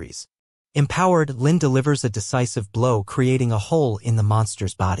his injuries. Empowered, Lin delivers a decisive blow, creating a hole in the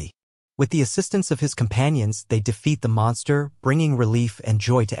monster's body. With the assistance of his companions, they defeat the monster, bringing relief and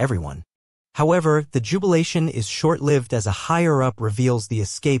joy to everyone. However, the jubilation is short-lived as a higher-up reveals the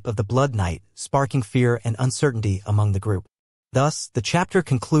escape of the Blood Knight, sparking fear and uncertainty among the group. Thus, the chapter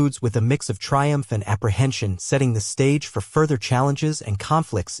concludes with a mix of triumph and apprehension, setting the stage for further challenges and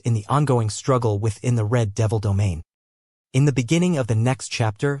conflicts in the ongoing struggle within the Red Devil domain. In the beginning of the next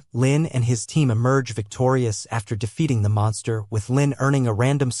chapter, Lin and his team emerge victorious after defeating the monster, with Lin earning a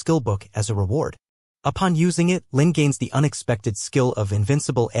random skill book as a reward. Upon using it, Lin gains the unexpected skill of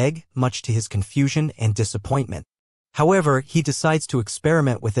Invincible Egg, much to his confusion and disappointment. However, he decides to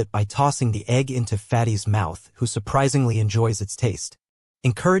experiment with it by tossing the egg into Fatty's mouth, who surprisingly enjoys its taste.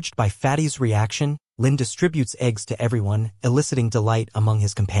 Encouraged by Fatty's reaction, Lin distributes eggs to everyone, eliciting delight among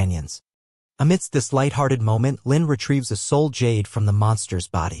his companions. Amidst this light-hearted moment, Lin retrieves a soul jade from the monster's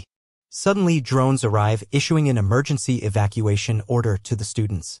body. Suddenly, drones arrive, issuing an emergency evacuation order to the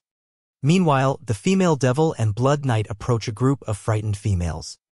students. Meanwhile, the female devil and Blood Knight approach a group of frightened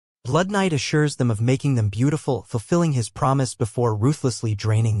females. Blood Knight assures them of making them beautiful, fulfilling his promise before ruthlessly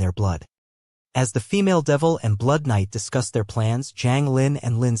draining their blood. As the female devil and Blood Knight discuss their plans, Jiang Lin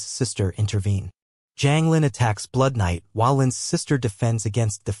and Lin's sister intervene. Jiang Lin attacks Blood Knight, while Lin's sister defends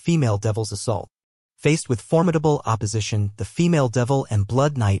against the female devil's assault. Faced with formidable opposition, the female devil and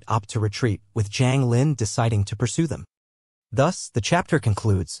Blood Knight opt to retreat, with Jiang Lin deciding to pursue them. Thus, the chapter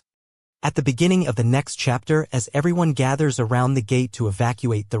concludes. At the beginning of the next chapter, as everyone gathers around the gate to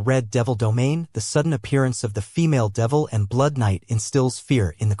evacuate the Red Devil domain, the sudden appearance of the female devil and Blood Knight instills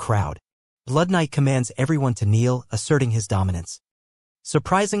fear in the crowd. Blood Knight commands everyone to kneel, asserting his dominance.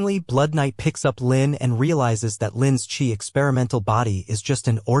 Surprisingly, Blood Knight picks up Lin and realizes that Lin's chi experimental body is just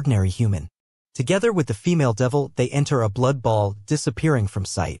an ordinary human. Together with the female devil, they enter a blood ball, disappearing from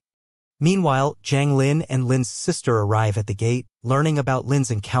sight. Meanwhile, Jiang Lin and Lin's sister arrive at the gate, learning about Lin's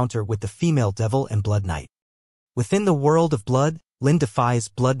encounter with the female devil and Blood Knight. Within the world of blood, Lin defies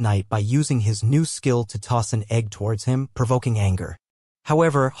Blood Knight by using his new skill to toss an egg towards him, provoking anger.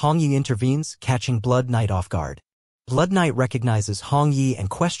 However, Hong Yi intervenes, catching Blood Knight off guard. Blood Knight recognizes Hong Yi and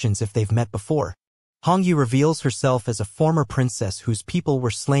questions if they've met before. Hong Yi reveals herself as a former princess whose people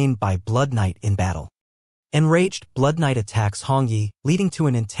were slain by Blood Knight in battle. Enraged, Blood Knight attacks Hong Yi, leading to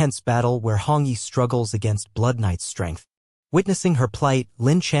an intense battle where Hong Yi struggles against Blood Knight's strength. Witnessing her plight,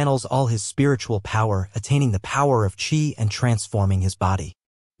 Lin channels all his spiritual power, attaining the power of Qi and transforming his body.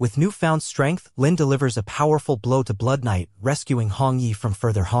 With newfound strength, Lin delivers a powerful blow to Blood Knight, rescuing Hong Yi from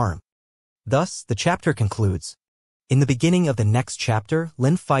further harm. Thus, the chapter concludes. In the beginning of the next chapter,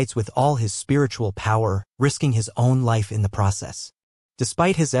 Lin fights with all his spiritual power, risking his own life in the process.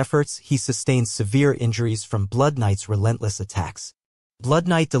 Despite his efforts, he sustains severe injuries from Blood Knight's relentless attacks. Blood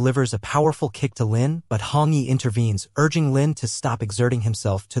Knight delivers a powerful kick to Lin, but Hong Yi intervenes, urging Lin to stop exerting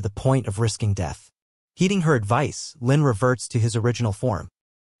himself to the point of risking death. Heeding her advice, Lin reverts to his original form.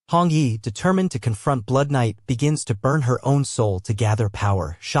 Hong Yi, determined to confront Blood Knight, begins to burn her own soul to gather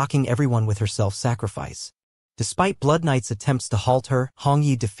power, shocking everyone with her self-sacrifice. Despite Blood Knight's attempts to halt her, Hong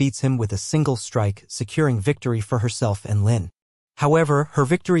Yi defeats him with a single strike, securing victory for herself and Lin. However, her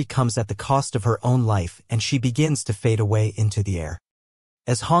victory comes at the cost of her own life, and she begins to fade away into the air.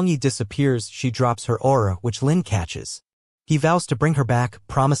 As Hong Yi disappears, she drops her aura, which Lin catches. He vows to bring her back,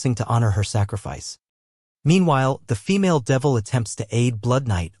 promising to honor her sacrifice. Meanwhile, the female devil attempts to aid Blood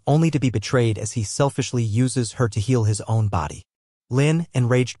Knight, only to be betrayed as he selfishly uses her to heal his own body. Lin,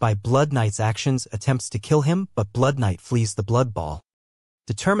 enraged by Blood Knight's actions, attempts to kill him, but Blood Knight flees the blood ball.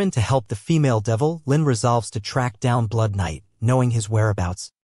 Determined to help the female devil, Lin resolves to track down Blood Knight, knowing his whereabouts.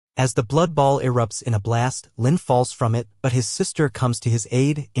 As the blood ball erupts in a blast, Lin falls from it, but his sister comes to his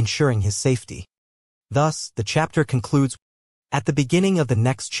aid, ensuring his safety. Thus, the chapter concludes. At the beginning of the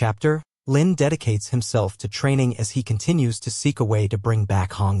next chapter, Lin dedicates himself to training as he continues to seek a way to bring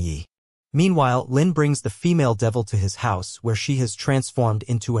back Hong Yi. Meanwhile, Lin brings the female devil to his house, where she has transformed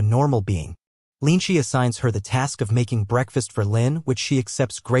into a normal being. Linchi assigns her the task of making breakfast for Lin, which she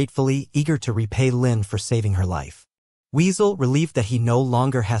accepts gratefully, eager to repay Lin for saving her life. Weasel, relieved that he no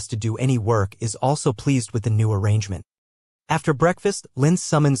longer has to do any work, is also pleased with the new arrangement. After breakfast, Lin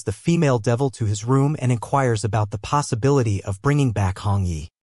summons the female devil to his room and inquires about the possibility of bringing back Hong Yi.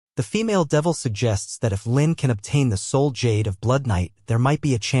 The female devil suggests that if Lin can obtain the soul jade of Blood Knight, there might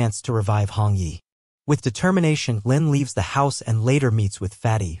be a chance to revive Hong Yi. With determination, Lin leaves the house and later meets with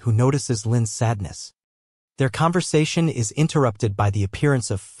Fatty, who notices Lin's sadness. Their conversation is interrupted by the appearance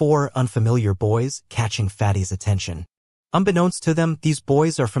of 4 unfamiliar boys, catching Fatty's attention. Unbeknownst to them, these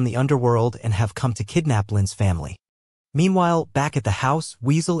boys are from the underworld and have come to kidnap Lin's family. Meanwhile, back at the house,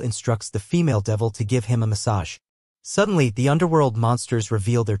 Weasel instructs the female devil to give him a massage. Suddenly, the underworld monsters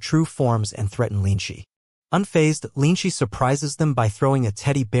reveal their true forms and threaten Linchi. Unfazed, Linchi surprises them by throwing a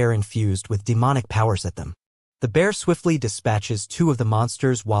teddy bear infused with demonic powers at them. The bear swiftly dispatches 2 of the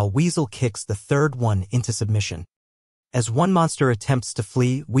monsters while Weasel kicks the third one into submission. As one monster attempts to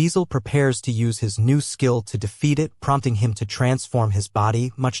flee, Weasel prepares to use his new skill to defeat it, prompting him to transform his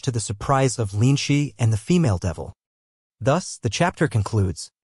body, much to the surprise of Linchi and the female devil. Thus, the chapter concludes.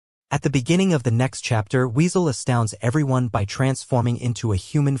 At the beginning of the next chapter, Weasel astounds everyone by transforming into a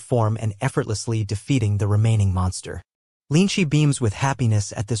human form and effortlessly defeating the remaining monster. Linchi beams with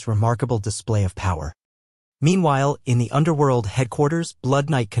happiness at this remarkable display of power. Meanwhile, in the underworld headquarters, Blood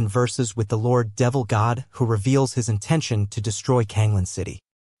Knight converses with the Lord Devil God, who reveals his intention to destroy Kanglan City.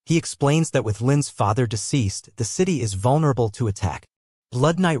 He explains that with Lin's father deceased, the city is vulnerable to attack.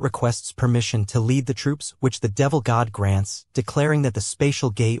 Blood Knight requests permission to lead the troops, which the Devil God grants, declaring that the spatial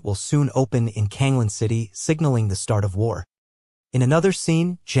gate will soon open in Kanglin City, signaling the start of war. In another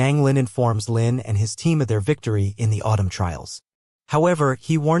scene, Jiang Lin informs Lin and his team of their victory in the autumn trials. However,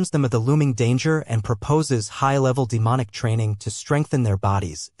 he warns them of the looming danger and proposes high-level demonic training to strengthen their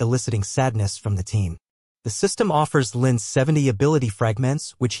bodies, eliciting sadness from the team. The system offers Lin 70 ability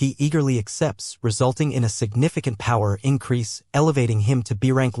fragments, which he eagerly accepts, resulting in a significant power increase, elevating him to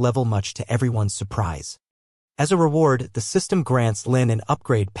B-rank level much to everyone's surprise. As a reward, the system grants Lin an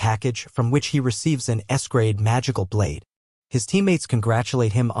upgrade package from which he receives an S-grade magical blade. His teammates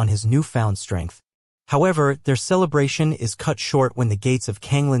congratulate him on his newfound strength. However, their celebration is cut short when the gates of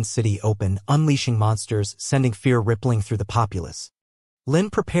Kanglin City open, unleashing monsters, sending fear rippling through the populace.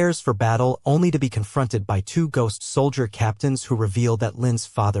 Lin prepares for battle only to be confronted by two ghost soldier captains who reveal that Lin's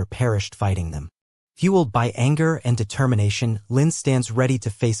father perished fighting them. Fueled by anger and determination, Lin stands ready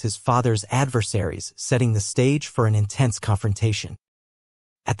to face his father's adversaries, setting the stage for an intense confrontation.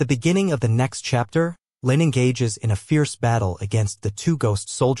 At the beginning of the next chapter, Lin engages in a fierce battle against the two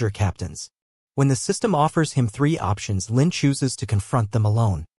ghost soldier captains. When the system offers him 3 options, Lin chooses to confront them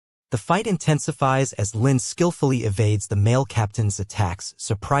alone. The fight intensifies as Lin skillfully evades the male captain's attacks,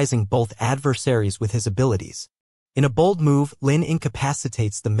 surprising both adversaries with his abilities. In a bold move, Lin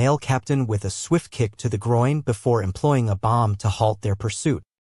incapacitates the male captain with a swift kick to the groin before employing a bomb to halt their pursuit.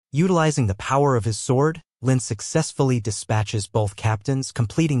 Utilizing the power of his sword, Lin successfully dispatches both captains,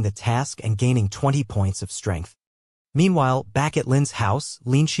 completing the task and gaining 20 points of strength. Meanwhile, back at Lin's house,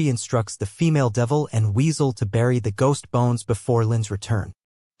 Linshi instructs the female devil and weasel to bury the ghost bones before Lin's return.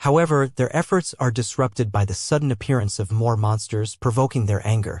 However, their efforts are disrupted by the sudden appearance of more monsters, provoking their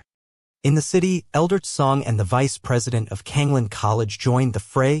anger. In the city, Eldritch Song and the vice president of Kanglin College joined the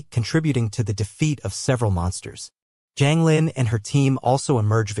fray, contributing to the defeat of several monsters. Jiang Lin and her team also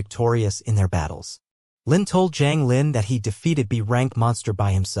emerge victorious in their battles. Lin told Jiang Lin that he defeated B-rank monster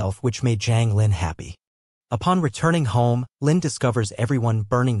by himself, which made Jiang Lin happy. Upon returning home, Lin discovers everyone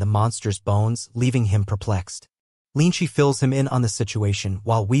burning the monster's bones, leaving him perplexed. Linshi fills him in on the situation,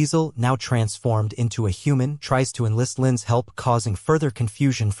 while Weasel, now transformed into a human, tries to enlist Lin's help, causing further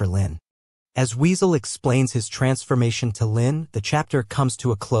confusion for Lin. As Weasel explains his transformation to Lin, the chapter comes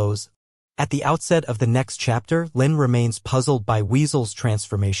to a close. At the outset of the next chapter, Lin remains puzzled by Weasel's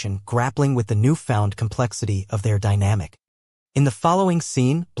transformation, grappling with the newfound complexity of their dynamic. In the following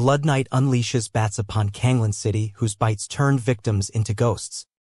scene, Blood Knight unleashes bats upon Kanglin City, whose bites turn victims into ghosts.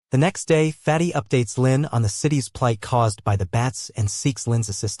 The next day, Fatty updates Lin on the city's plight caused by the bats and seeks Lin's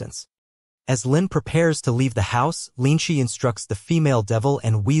assistance. As Lin prepares to leave the house, Linshi instructs the female devil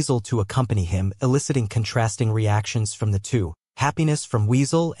and Weasel to accompany him, eliciting contrasting reactions from the two, happiness from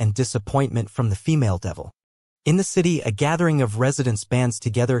Weasel and disappointment from the female devil. In the city, a gathering of residents bands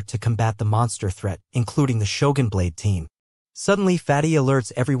together to combat the monster threat, including the Shogun Blade team. Suddenly, Fatty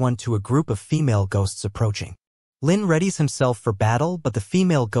alerts everyone to a group of female ghosts approaching. Lin readies himself for battle, but the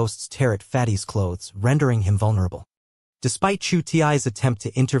female ghosts tear at Fatty's clothes, rendering him vulnerable. Despite Chu Ti's attempt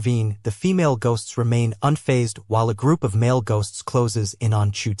to intervene, the female ghosts remain unfazed while a group of male ghosts closes in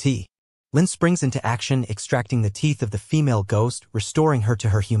on Chu Ti. Lin springs into action, extracting the teeth of the female ghost, restoring her to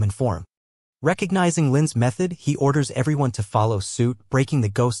her human form. Recognizing Lin's method, he orders everyone to follow suit, breaking the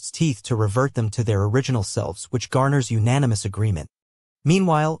ghost's teeth to revert them to their original selves, which garners unanimous agreement.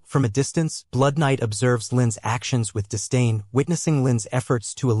 Meanwhile, from a distance, Blood Knight observes Lin's actions with disdain, witnessing Lin's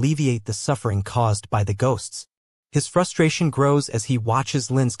efforts to alleviate the suffering caused by the ghosts. His frustration grows as he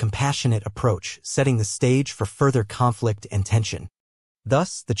watches Lin's compassionate approach, setting the stage for further conflict and tension.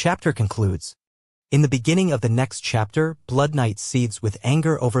 Thus, the chapter concludes. In the beginning of the next chapter, Blood Knight seethes with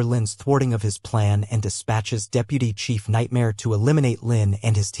anger over Lin's thwarting of his plan and dispatches Deputy Chief Nightmare to eliminate Lin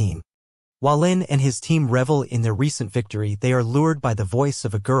and his team. While Lin and his team revel in their recent victory, they are lured by the voice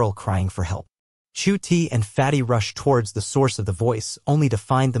of a girl crying for help. Chu Ti and Fatty rush towards the source of the voice, only to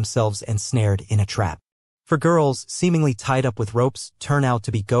find themselves ensnared in a trap. For girls, seemingly tied up with ropes, turn out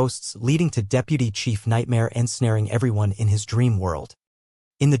to be ghosts, leading to Deputy Chief Nightmare ensnaring everyone in his dream world.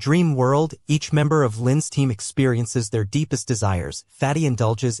 In the dream world, each member of Lin's team experiences their deepest desires. Fatty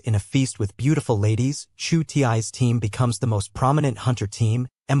indulges in a feast with beautiful ladies, Chu Ti's team becomes the most prominent hunter team,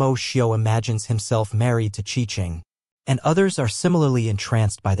 Mo Xiao imagines himself married to Qi Cheng, and others are similarly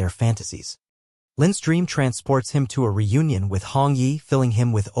entranced by their fantasies. Lin's dream transports him to a reunion with Hong Yi, filling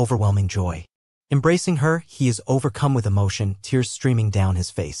him with overwhelming joy. Embracing her, he is overcome with emotion, tears streaming down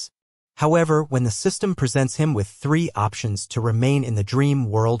his face. However, when the system presents him with 3 options to remain in the dream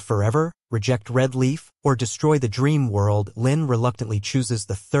world forever, reject Red Leaf, or destroy the dream world, Lin reluctantly chooses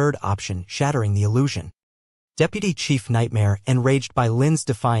the third option, shattering the illusion. Deputy Chief Nightmare, enraged by Lin's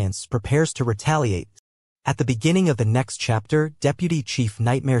defiance, prepares to retaliate. At the beginning of the next chapter, Deputy Chief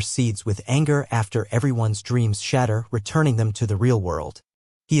Nightmare seethes with anger after everyone's dreams shatter, returning them to the real world.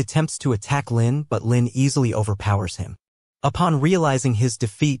 He attempts to attack Lin, but Lin easily overpowers him. Upon realizing his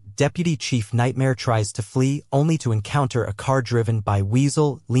defeat, Deputy Chief Nightmare tries to flee, only to encounter a car driven by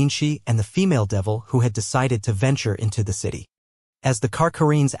Weasel, Linshi, and the female devil who had decided to venture into the city. As the car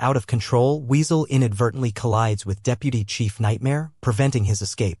careens out of control, Weasel inadvertently collides with Deputy Chief Nightmare, preventing his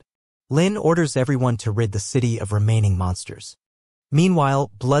escape. Lin orders everyone to rid the city of remaining monsters.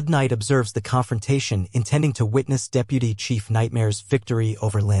 Meanwhile, Blood Knight observes the confrontation, intending to witness Deputy Chief Nightmare's victory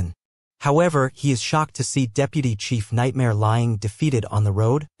over Lin. However, he is shocked to see Deputy Chief Nightmare lying defeated on the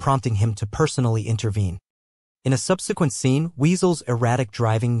road, prompting him to personally intervene. In a subsequent scene, Weasel's erratic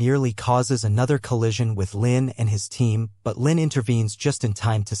driving nearly causes another collision with Lin and his team, but Lin intervenes just in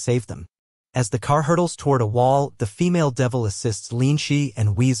time to save them. As the car hurtles toward a wall, the female devil assists Linshi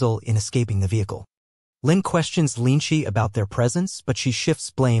and Weasel in escaping the vehicle. Lin questions Linshi about their presence, but she shifts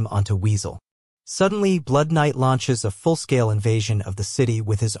blame onto Weasel. Suddenly, Blood Knight launches a full-scale invasion of the city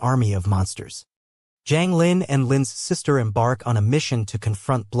with his army of monsters. Zhang Lin and Lin's sister embark on a mission to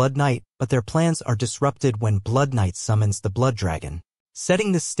confront Blood Knight, but their plans are disrupted when Blood Knight summons the Blood Dragon,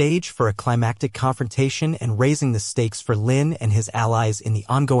 setting the stage for a climactic confrontation and raising the stakes for Lin and his allies in the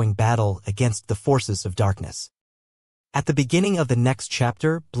ongoing battle against the forces of darkness. At the beginning of the next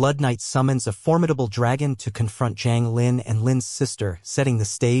chapter, Blood Knight summons a formidable dragon to confront Zhang Lin and Lin's sister, setting the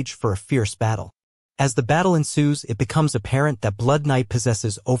stage for a fierce battle. As the battle ensues, it becomes apparent that Blood Knight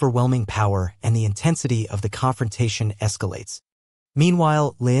possesses overwhelming power, and the intensity of the confrontation escalates.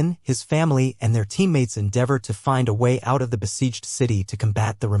 Meanwhile, Lin, his family, and their teammates endeavor to find a way out of the besieged city to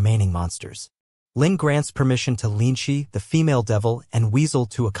combat the remaining monsters. Lin grants permission to Linshi, the female devil, and Weasel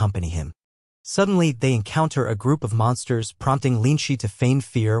to accompany him. Suddenly, they encounter a group of monsters, prompting Linshi to feign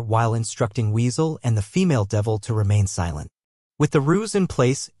fear while instructing Weasel and the female devil to remain silent. With the ruse in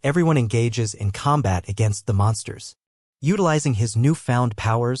place, everyone engages in combat against the monsters. Utilizing his newfound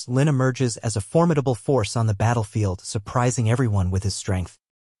powers, Lin emerges as a formidable force on the battlefield, surprising everyone with his strength.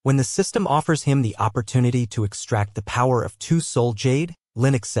 When the system offers him the opportunity to extract the power of 2 Soul Jade,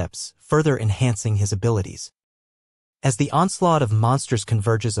 Lin accepts, further enhancing his abilities. As the onslaught of monsters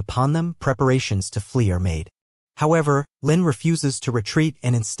converges upon them, preparations to flee are made. However, Lin refuses to retreat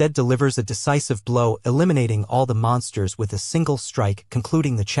and instead delivers a decisive blow, eliminating all the monsters with a single strike,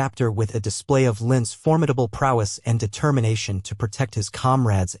 concluding the chapter with a display of Lin's formidable prowess and determination to protect his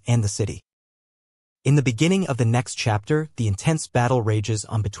comrades and the city. In the beginning of the next chapter, the intense battle rages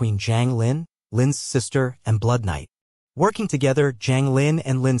on between Zhang Lin, Lin's sister, and Blood Knight. Working together, Zhang Lin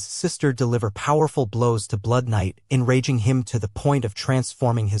and Lin's sister deliver powerful blows to Blood Knight, enraging him to the point of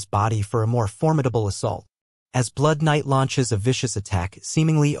transforming his body for a more formidable assault. As Blood Knight launches a vicious attack,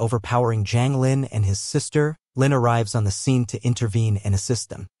 seemingly overpowering Zhang Lin and his sister, Lin arrives on the scene to intervene and assist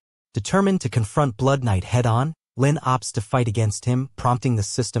them. Determined to confront Blood Knight head-on, Lin opts to fight against him, prompting the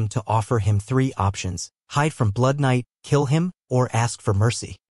system to offer him 3 options: hide from Blood Knight, kill him, or ask for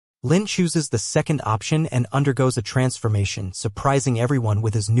mercy. Lin chooses the second option and undergoes a transformation, surprising everyone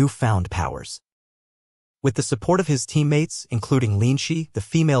with his newfound powers. With the support of his teammates, including Linshi, the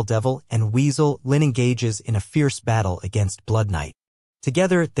female devil, and Weasel, Lin engages in a fierce battle against Blood Knight.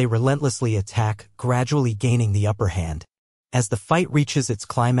 Together, they relentlessly attack, gradually gaining the upper hand. As the fight reaches its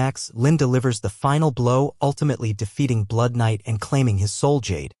climax, Lin delivers the final blow, ultimately defeating Blood Knight and claiming his Soul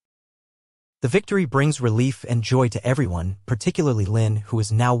Jade. The victory brings relief and joy to everyone, particularly Lin, who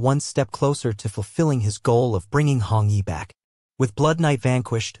is now one step closer to fulfilling his goal of bringing Hong Yi back. With Blood Knight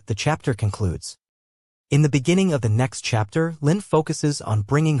vanquished, the chapter concludes. In the beginning of the next chapter, Lin focuses on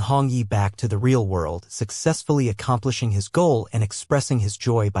bringing Hong Yi back to the real world, successfully accomplishing his goal and expressing his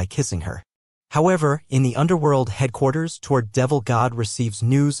joy by kissing her. However, in the underworld headquarters, Devil God receives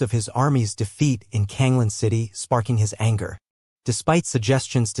news of his army's defeat in Kanglan City, sparking his anger. Despite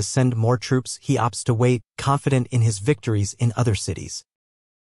suggestions to send more troops, he opts to wait, confident in his victories in other cities.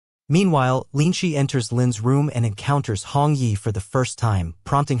 Meanwhile, Linshi enters Lin's room and encounters Hong Yi for the first time,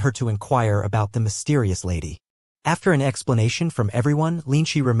 prompting her to inquire about the mysterious lady. After an explanation from everyone,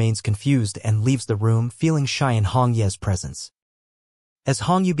 Linshi remains confused and leaves the room, feeling shy in Hong Ye's presence. As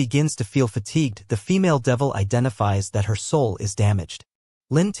Hong Yi begins to feel fatigued, the female devil identifies that her soul is damaged.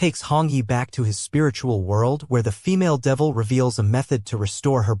 Lin takes Hong Yi back to his spiritual world, where the female devil reveals a method to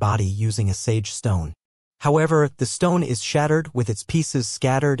restore her body using a sage stone. However, the stone is shattered, with its pieces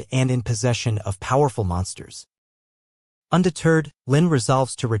scattered and in possession of powerful monsters. Undeterred, Lin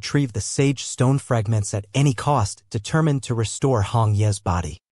resolves to retrieve the sage stone fragments at any cost, determined to restore Hong Ye's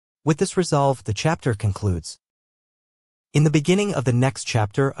body. With this resolve, the chapter concludes. In the beginning of the next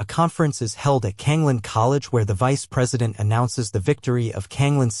chapter, a conference is held at Kanglin College where the vice president announces the victory of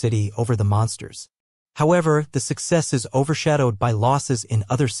Kanglin City over the monsters. However, the success is overshadowed by losses in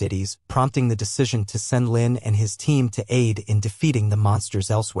other cities, prompting the decision to send Lin and his team to aid in defeating the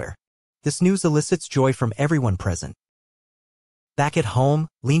monsters elsewhere. This news elicits joy from everyone present. Back at home,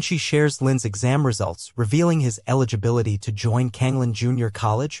 Linshi shares Lin's exam results, revealing his eligibility to join Kanglin Junior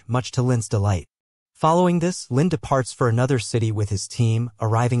College, much to Lin's delight. Following this, Lin departs for another city with his team,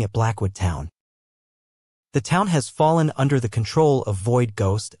 arriving at Blackwood Town. The town has fallen under the control of Void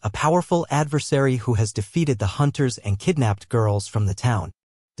Ghost, a powerful adversary who has defeated the hunters and kidnapped girls from the town.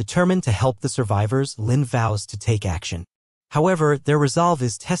 Determined to help the survivors, Lin vows to take action. However, their resolve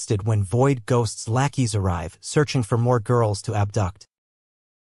is tested when Void Ghost's lackeys arrive, searching for more girls to abduct.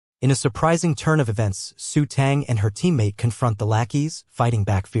 In a surprising turn of events, Su Tang and her teammate confront the lackeys, fighting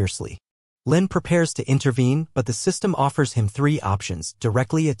back fiercely. Lin prepares to intervene, but the system offers him 3 options: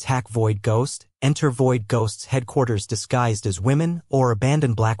 directly attack Void Ghost, enter Void Ghost's headquarters disguised as women, or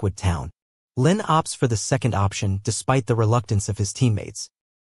abandon Blackwood Town. Lin opts for the second option despite the reluctance of his teammates.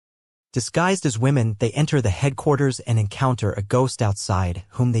 Disguised as women, they enter the headquarters and encounter a ghost outside,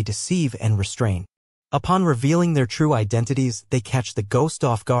 whom they deceive and restrain. Upon revealing their true identities, they catch the ghost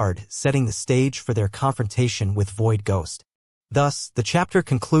off guard, setting the stage for their confrontation with Void Ghost. Thus, the chapter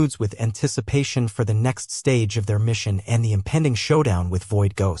concludes with anticipation for the next stage of their mission and the impending showdown with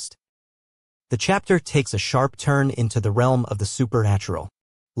Void Ghost. The chapter takes a sharp turn into the realm of the supernatural.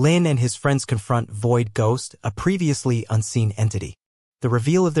 Lin and his friends confront Void Ghost, a previously unseen entity. The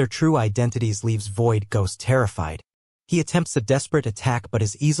reveal of their true identities leaves Void Ghost terrified. He attempts a desperate attack but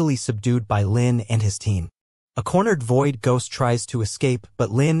is easily subdued by Lin and his team. A cornered Void Ghost tries to escape,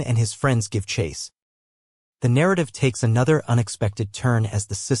 but Lin and his friends give chase. The narrative takes another unexpected turn as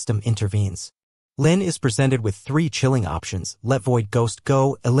the system intervenes. Lin is presented with 3 chilling options: let Void Ghost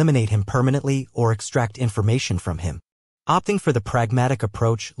go, eliminate him permanently, or extract information from him. Opting for the pragmatic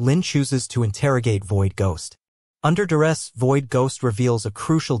approach, Lin chooses to interrogate Void Ghost. Under duress, Void Ghost reveals a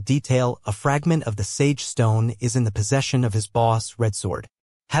crucial detail: a fragment of the Sage Stone is in the possession of his boss, Red Sword.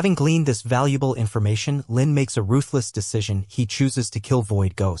 Having gleaned this valuable information, Lin makes a ruthless decision: he chooses to kill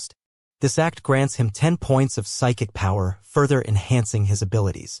Void Ghost. This act grants him 10 points of psychic power, further enhancing his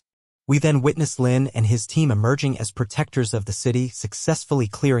abilities. We then witness Lin and his team emerging as protectors of the city, successfully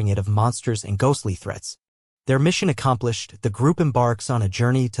clearing it of monsters and ghostly threats. Their mission accomplished, the group embarks on a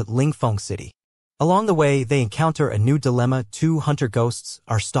journey to Lingfeng City. Along the way, they encounter a new dilemma: 2 hunter ghosts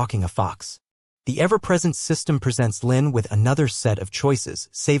are stalking a fox. The ever-present system presents Lin with another set of choices: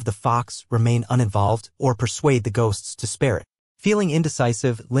 save the fox, remain uninvolved, or persuade the ghosts to spare it. Feeling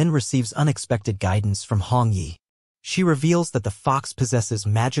indecisive, Lin receives unexpected guidance from Hong Yi. She reveals that the fox possesses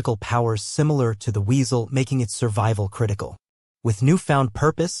magical powers similar to the weasel, making its survival critical. With newfound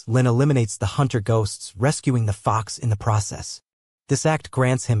purpose, Lin eliminates the hunter ghosts, rescuing the fox in the process. This act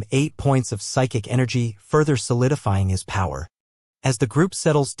grants him 8 points of psychic energy, further solidifying his power. As the group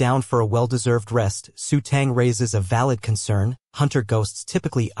settles down for a well-deserved rest, Su Tang raises a valid concern: hunter ghosts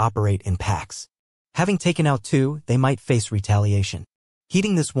typically operate in packs. Having taken out 2, they might face retaliation.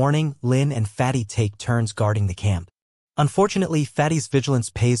 Heeding this warning, Lin and Fatty take turns guarding the camp. Unfortunately, Fatty's vigilance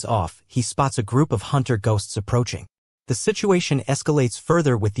pays off. He spots a group of hunter ghosts approaching. The situation escalates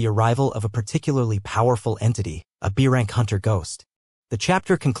further with the arrival of a particularly powerful entity, a B-rank hunter ghost. The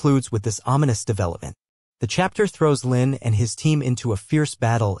chapter concludes with this ominous development. The chapter throws Lin and his team into a fierce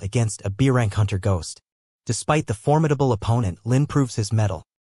battle against a B-rank hunter ghost. Despite the formidable opponent, Lin proves his mettle.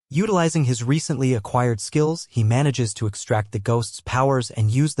 Utilizing his recently acquired skills, he manages to extract the ghost's powers and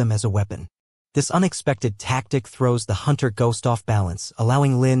use them as a weapon. This unexpected tactic throws the hunter ghost off balance,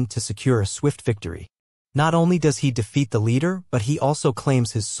 allowing Lin to secure a swift victory. Not only does he defeat the leader, but he also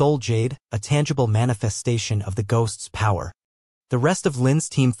claims his soul jade, a tangible manifestation of the ghost's power. The rest of Lin's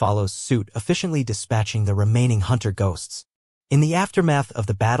team follows suit, efficiently dispatching the remaining hunter ghosts. In the aftermath of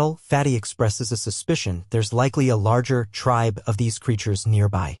the battle, Fatty expresses a suspicion there's likely a larger tribe of these creatures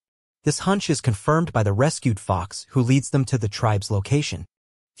nearby. This hunch is confirmed by the rescued fox, who leads them to the tribe's location.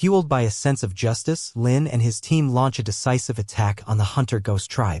 Fueled by a sense of justice, Lin and his team launch a decisive attack on the hunter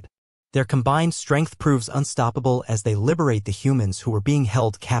ghost tribe. Their combined strength proves unstoppable as they liberate the humans who were being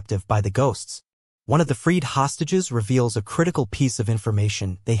held captive by the ghosts. One of the freed hostages reveals a critical piece of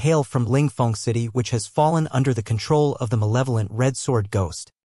information: they hail from Lingfeng City, which has fallen under the control of the malevolent Red Sword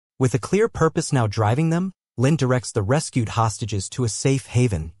Ghost. With a clear purpose now driving them, Lin directs the rescued hostages to a safe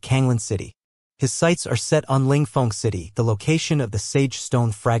haven, Kanglin City. His sights are set on Lingfeng City, the location of the Sage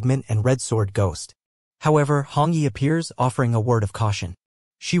Stone Fragment and Red Sword Ghost. However, Hong Yi appears, offering a word of caution.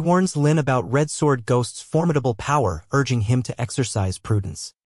 She warns Lin about Red Sword Ghost's formidable power, urging him to exercise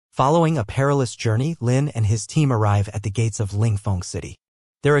prudence. Following a perilous journey, Lin and his team arrive at the gates of Lingfeng City.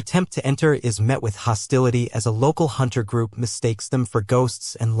 Their attempt to enter is met with hostility as a local hunter group mistakes them for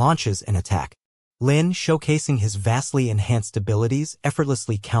ghosts and launches an attack. Lin, showcasing his vastly enhanced abilities,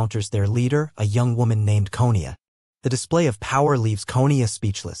 effortlessly counters their leader, a young woman named Konya. The display of power leaves Konya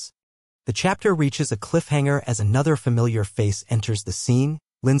speechless. The chapter reaches a cliffhanger as another familiar face enters the scene,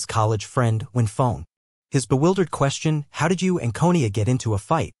 Lin's college friend, Wenfeng. His bewildered question, "How did you and Konya get into a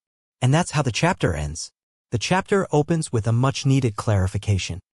fight?" And that's how the chapter ends. The chapter opens with a much-needed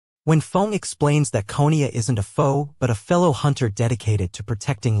clarification. Wenfeng explains that Konya isn't a foe, but a fellow hunter dedicated to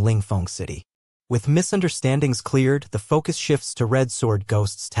protecting Lingfeng City. With misunderstandings cleared, the focus shifts to Red Sword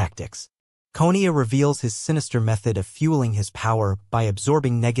Ghost's tactics. Konya reveals his sinister method of fueling his power by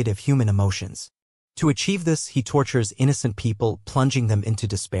absorbing negative human emotions. To achieve this, he tortures innocent people, plunging them into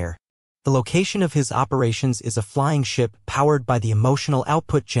despair. The location of his operations is a flying ship powered by the emotional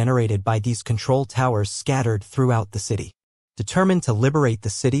output generated by these control towers scattered throughout the city. Determined to liberate the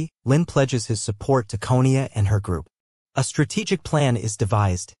city, Lin pledges his support to Konya and her group. A strategic plan is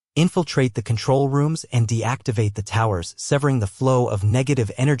devised: infiltrate the control rooms and deactivate the towers, severing the flow of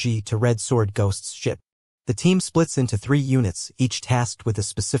negative energy to Red Sword Ghost's ship. The team splits into 3 units, each tasked with a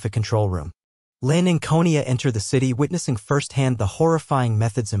specific control room. Lin and Konya enter the city, witnessing firsthand the horrifying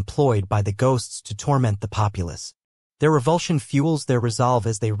methods employed by the ghosts to torment the populace. Their revulsion fuels their resolve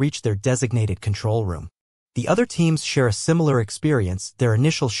as they reach their designated control room. The other teams share a similar experience, their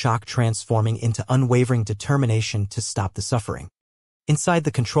initial shock transforming into unwavering determination to stop the suffering. Inside the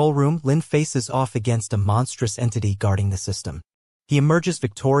control room, Lin faces off against a monstrous entity guarding the system. He emerges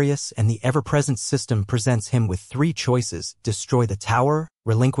victorious, and the ever-present system presents him with 3 choices: destroy the tower,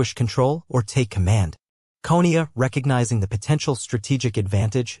 relinquish control, or take command. Konya, recognizing the potential strategic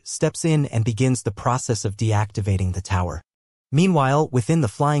advantage, steps in and begins the process of deactivating the tower. Meanwhile, within the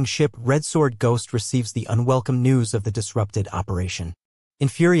flying ship, Red Sword Ghost receives the unwelcome news of the disrupted operation.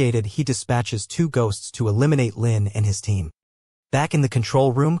 Infuriated, he dispatches 2 ghosts to eliminate Lin and his team. Back in the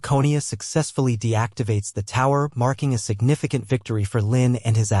control room, Konya successfully deactivates the tower, marking a significant victory for Lin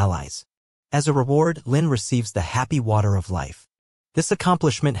and his allies. As a reward, Lin receives the happy water of life. This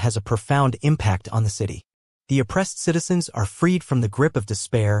accomplishment has a profound impact on the city. The oppressed citizens are freed from the grip of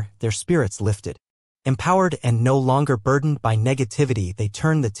despair, their spirits lifted. Empowered and no longer burdened by negativity, they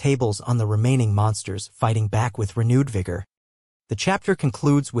turn the tables on the remaining monsters, fighting back with renewed vigor. The chapter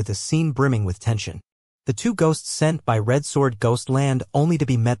concludes with a scene brimming with tension. The 2 ghosts sent by Red Sword Ghost land, only to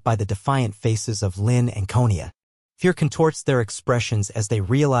be met by the defiant faces of Lin and Konya. Fear contorts their expressions as they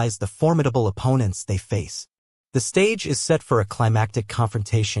realize the formidable opponents they face. The stage is set for a climactic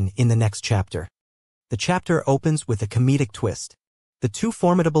confrontation in the next chapter. The chapter opens with a comedic twist. The 2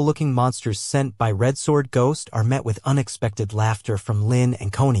 formidable-looking monsters sent by Red Sword Ghost are met with unexpected laughter from Lin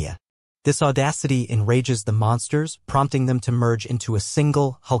and Konya. This audacity enrages the monsters, prompting them to merge into a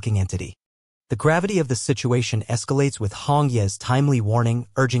single, hulking entity. The gravity of the situation escalates with Hong Ye's timely warning,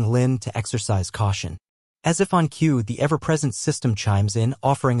 urging Lin to exercise caution. As if on cue, the ever-present system chimes in,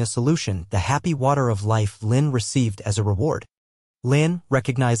 offering a solution: the happy water of life Lin received as a reward. Lin,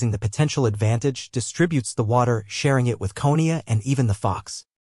 recognizing the potential advantage, distributes the water, sharing it with Konya and even the fox.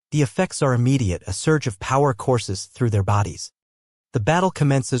 The effects are immediate, a surge of power courses through their bodies. The battle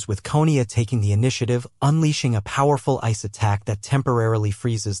commences with Konya taking the initiative, unleashing a powerful ice attack that temporarily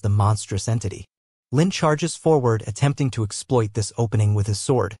freezes the monstrous entity. Lin charges forward, attempting to exploit this opening with his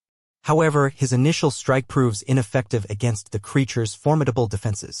sword. However, his initial strike proves ineffective against the creature's formidable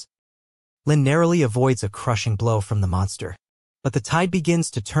defenses. Lin narrowly avoids a crushing blow from the monster. But the tide begins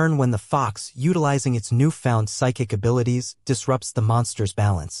to turn when the fox, utilizing its newfound psychic abilities, disrupts the monster's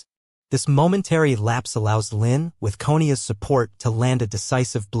balance. This momentary lapse allows Lin, with Konya's support, to land a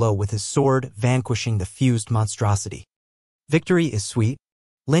decisive blow with his sword, vanquishing the fused monstrosity. Victory is sweet.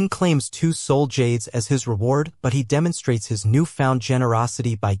 Lin claims 2 soul jades as his reward, but he demonstrates his newfound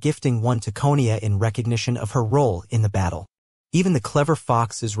generosity by gifting one to Konya in recognition of her role in the battle. Even the clever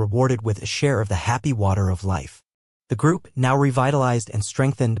fox is rewarded with a share of the happy water of life. The group, now revitalized and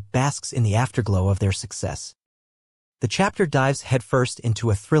strengthened, basks in the afterglow of their success. The chapter dives headfirst into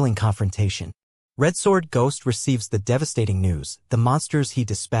a thrilling confrontation. Red Sword Ghost receives the devastating news: the monsters he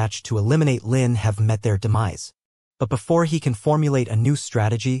dispatched to eliminate Lin have met their demise. But before he can formulate a new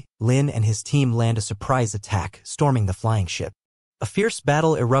strategy, Lin and his team land a surprise attack, storming the flying ship. A fierce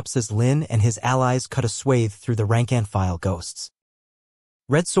battle erupts as Lin and his allies cut a swathe through the rank-and-file ghosts.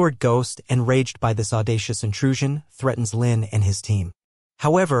 Red Sword Ghost, enraged by this audacious intrusion, threatens Lin and his team.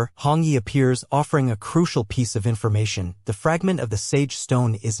 However, Hong Yi appears offering a crucial piece of information. The fragment of the Sage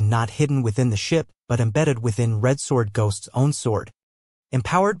Stone is not hidden within the ship, but embedded within Red Sword Ghost's own sword.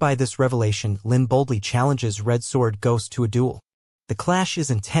 Empowered by this revelation, Lin boldly challenges Red Sword Ghost to a duel. The clash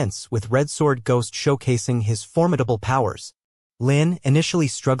is intense, with Red Sword Ghost showcasing his formidable powers. Lin, initially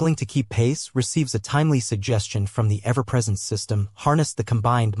struggling to keep pace, receives a timely suggestion from the ever-present system: harness the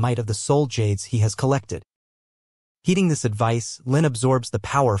combined might of the soul jades he has collected. Heeding this advice, Lin absorbs the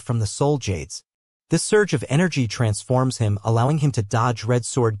power from the soul jades. This surge of energy transforms him, allowing him to dodge Red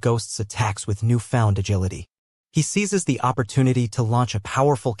Sword Ghost's attacks with newfound agility. He seizes the opportunity to launch a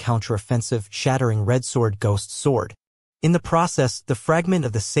powerful counteroffensive, shattering Red Sword Ghost's sword. In the process, the fragment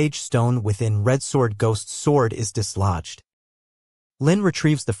of the Sage Stone within Red Sword Ghost's sword is dislodged. Lin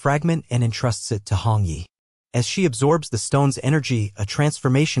retrieves the fragment and entrusts it to Hong Yi. As she absorbs the stone's energy, a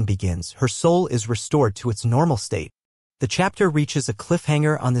transformation begins. Her soul is restored to its normal state. The chapter reaches a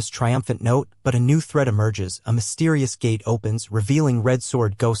cliffhanger on this triumphant note, but a new threat emerges. A mysterious gate opens, revealing Red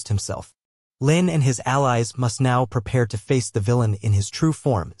Sword Ghost himself. Lin and his allies must now prepare to face the villain in his true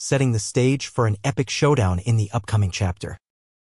form, setting the stage for an epic showdown in the upcoming chapter.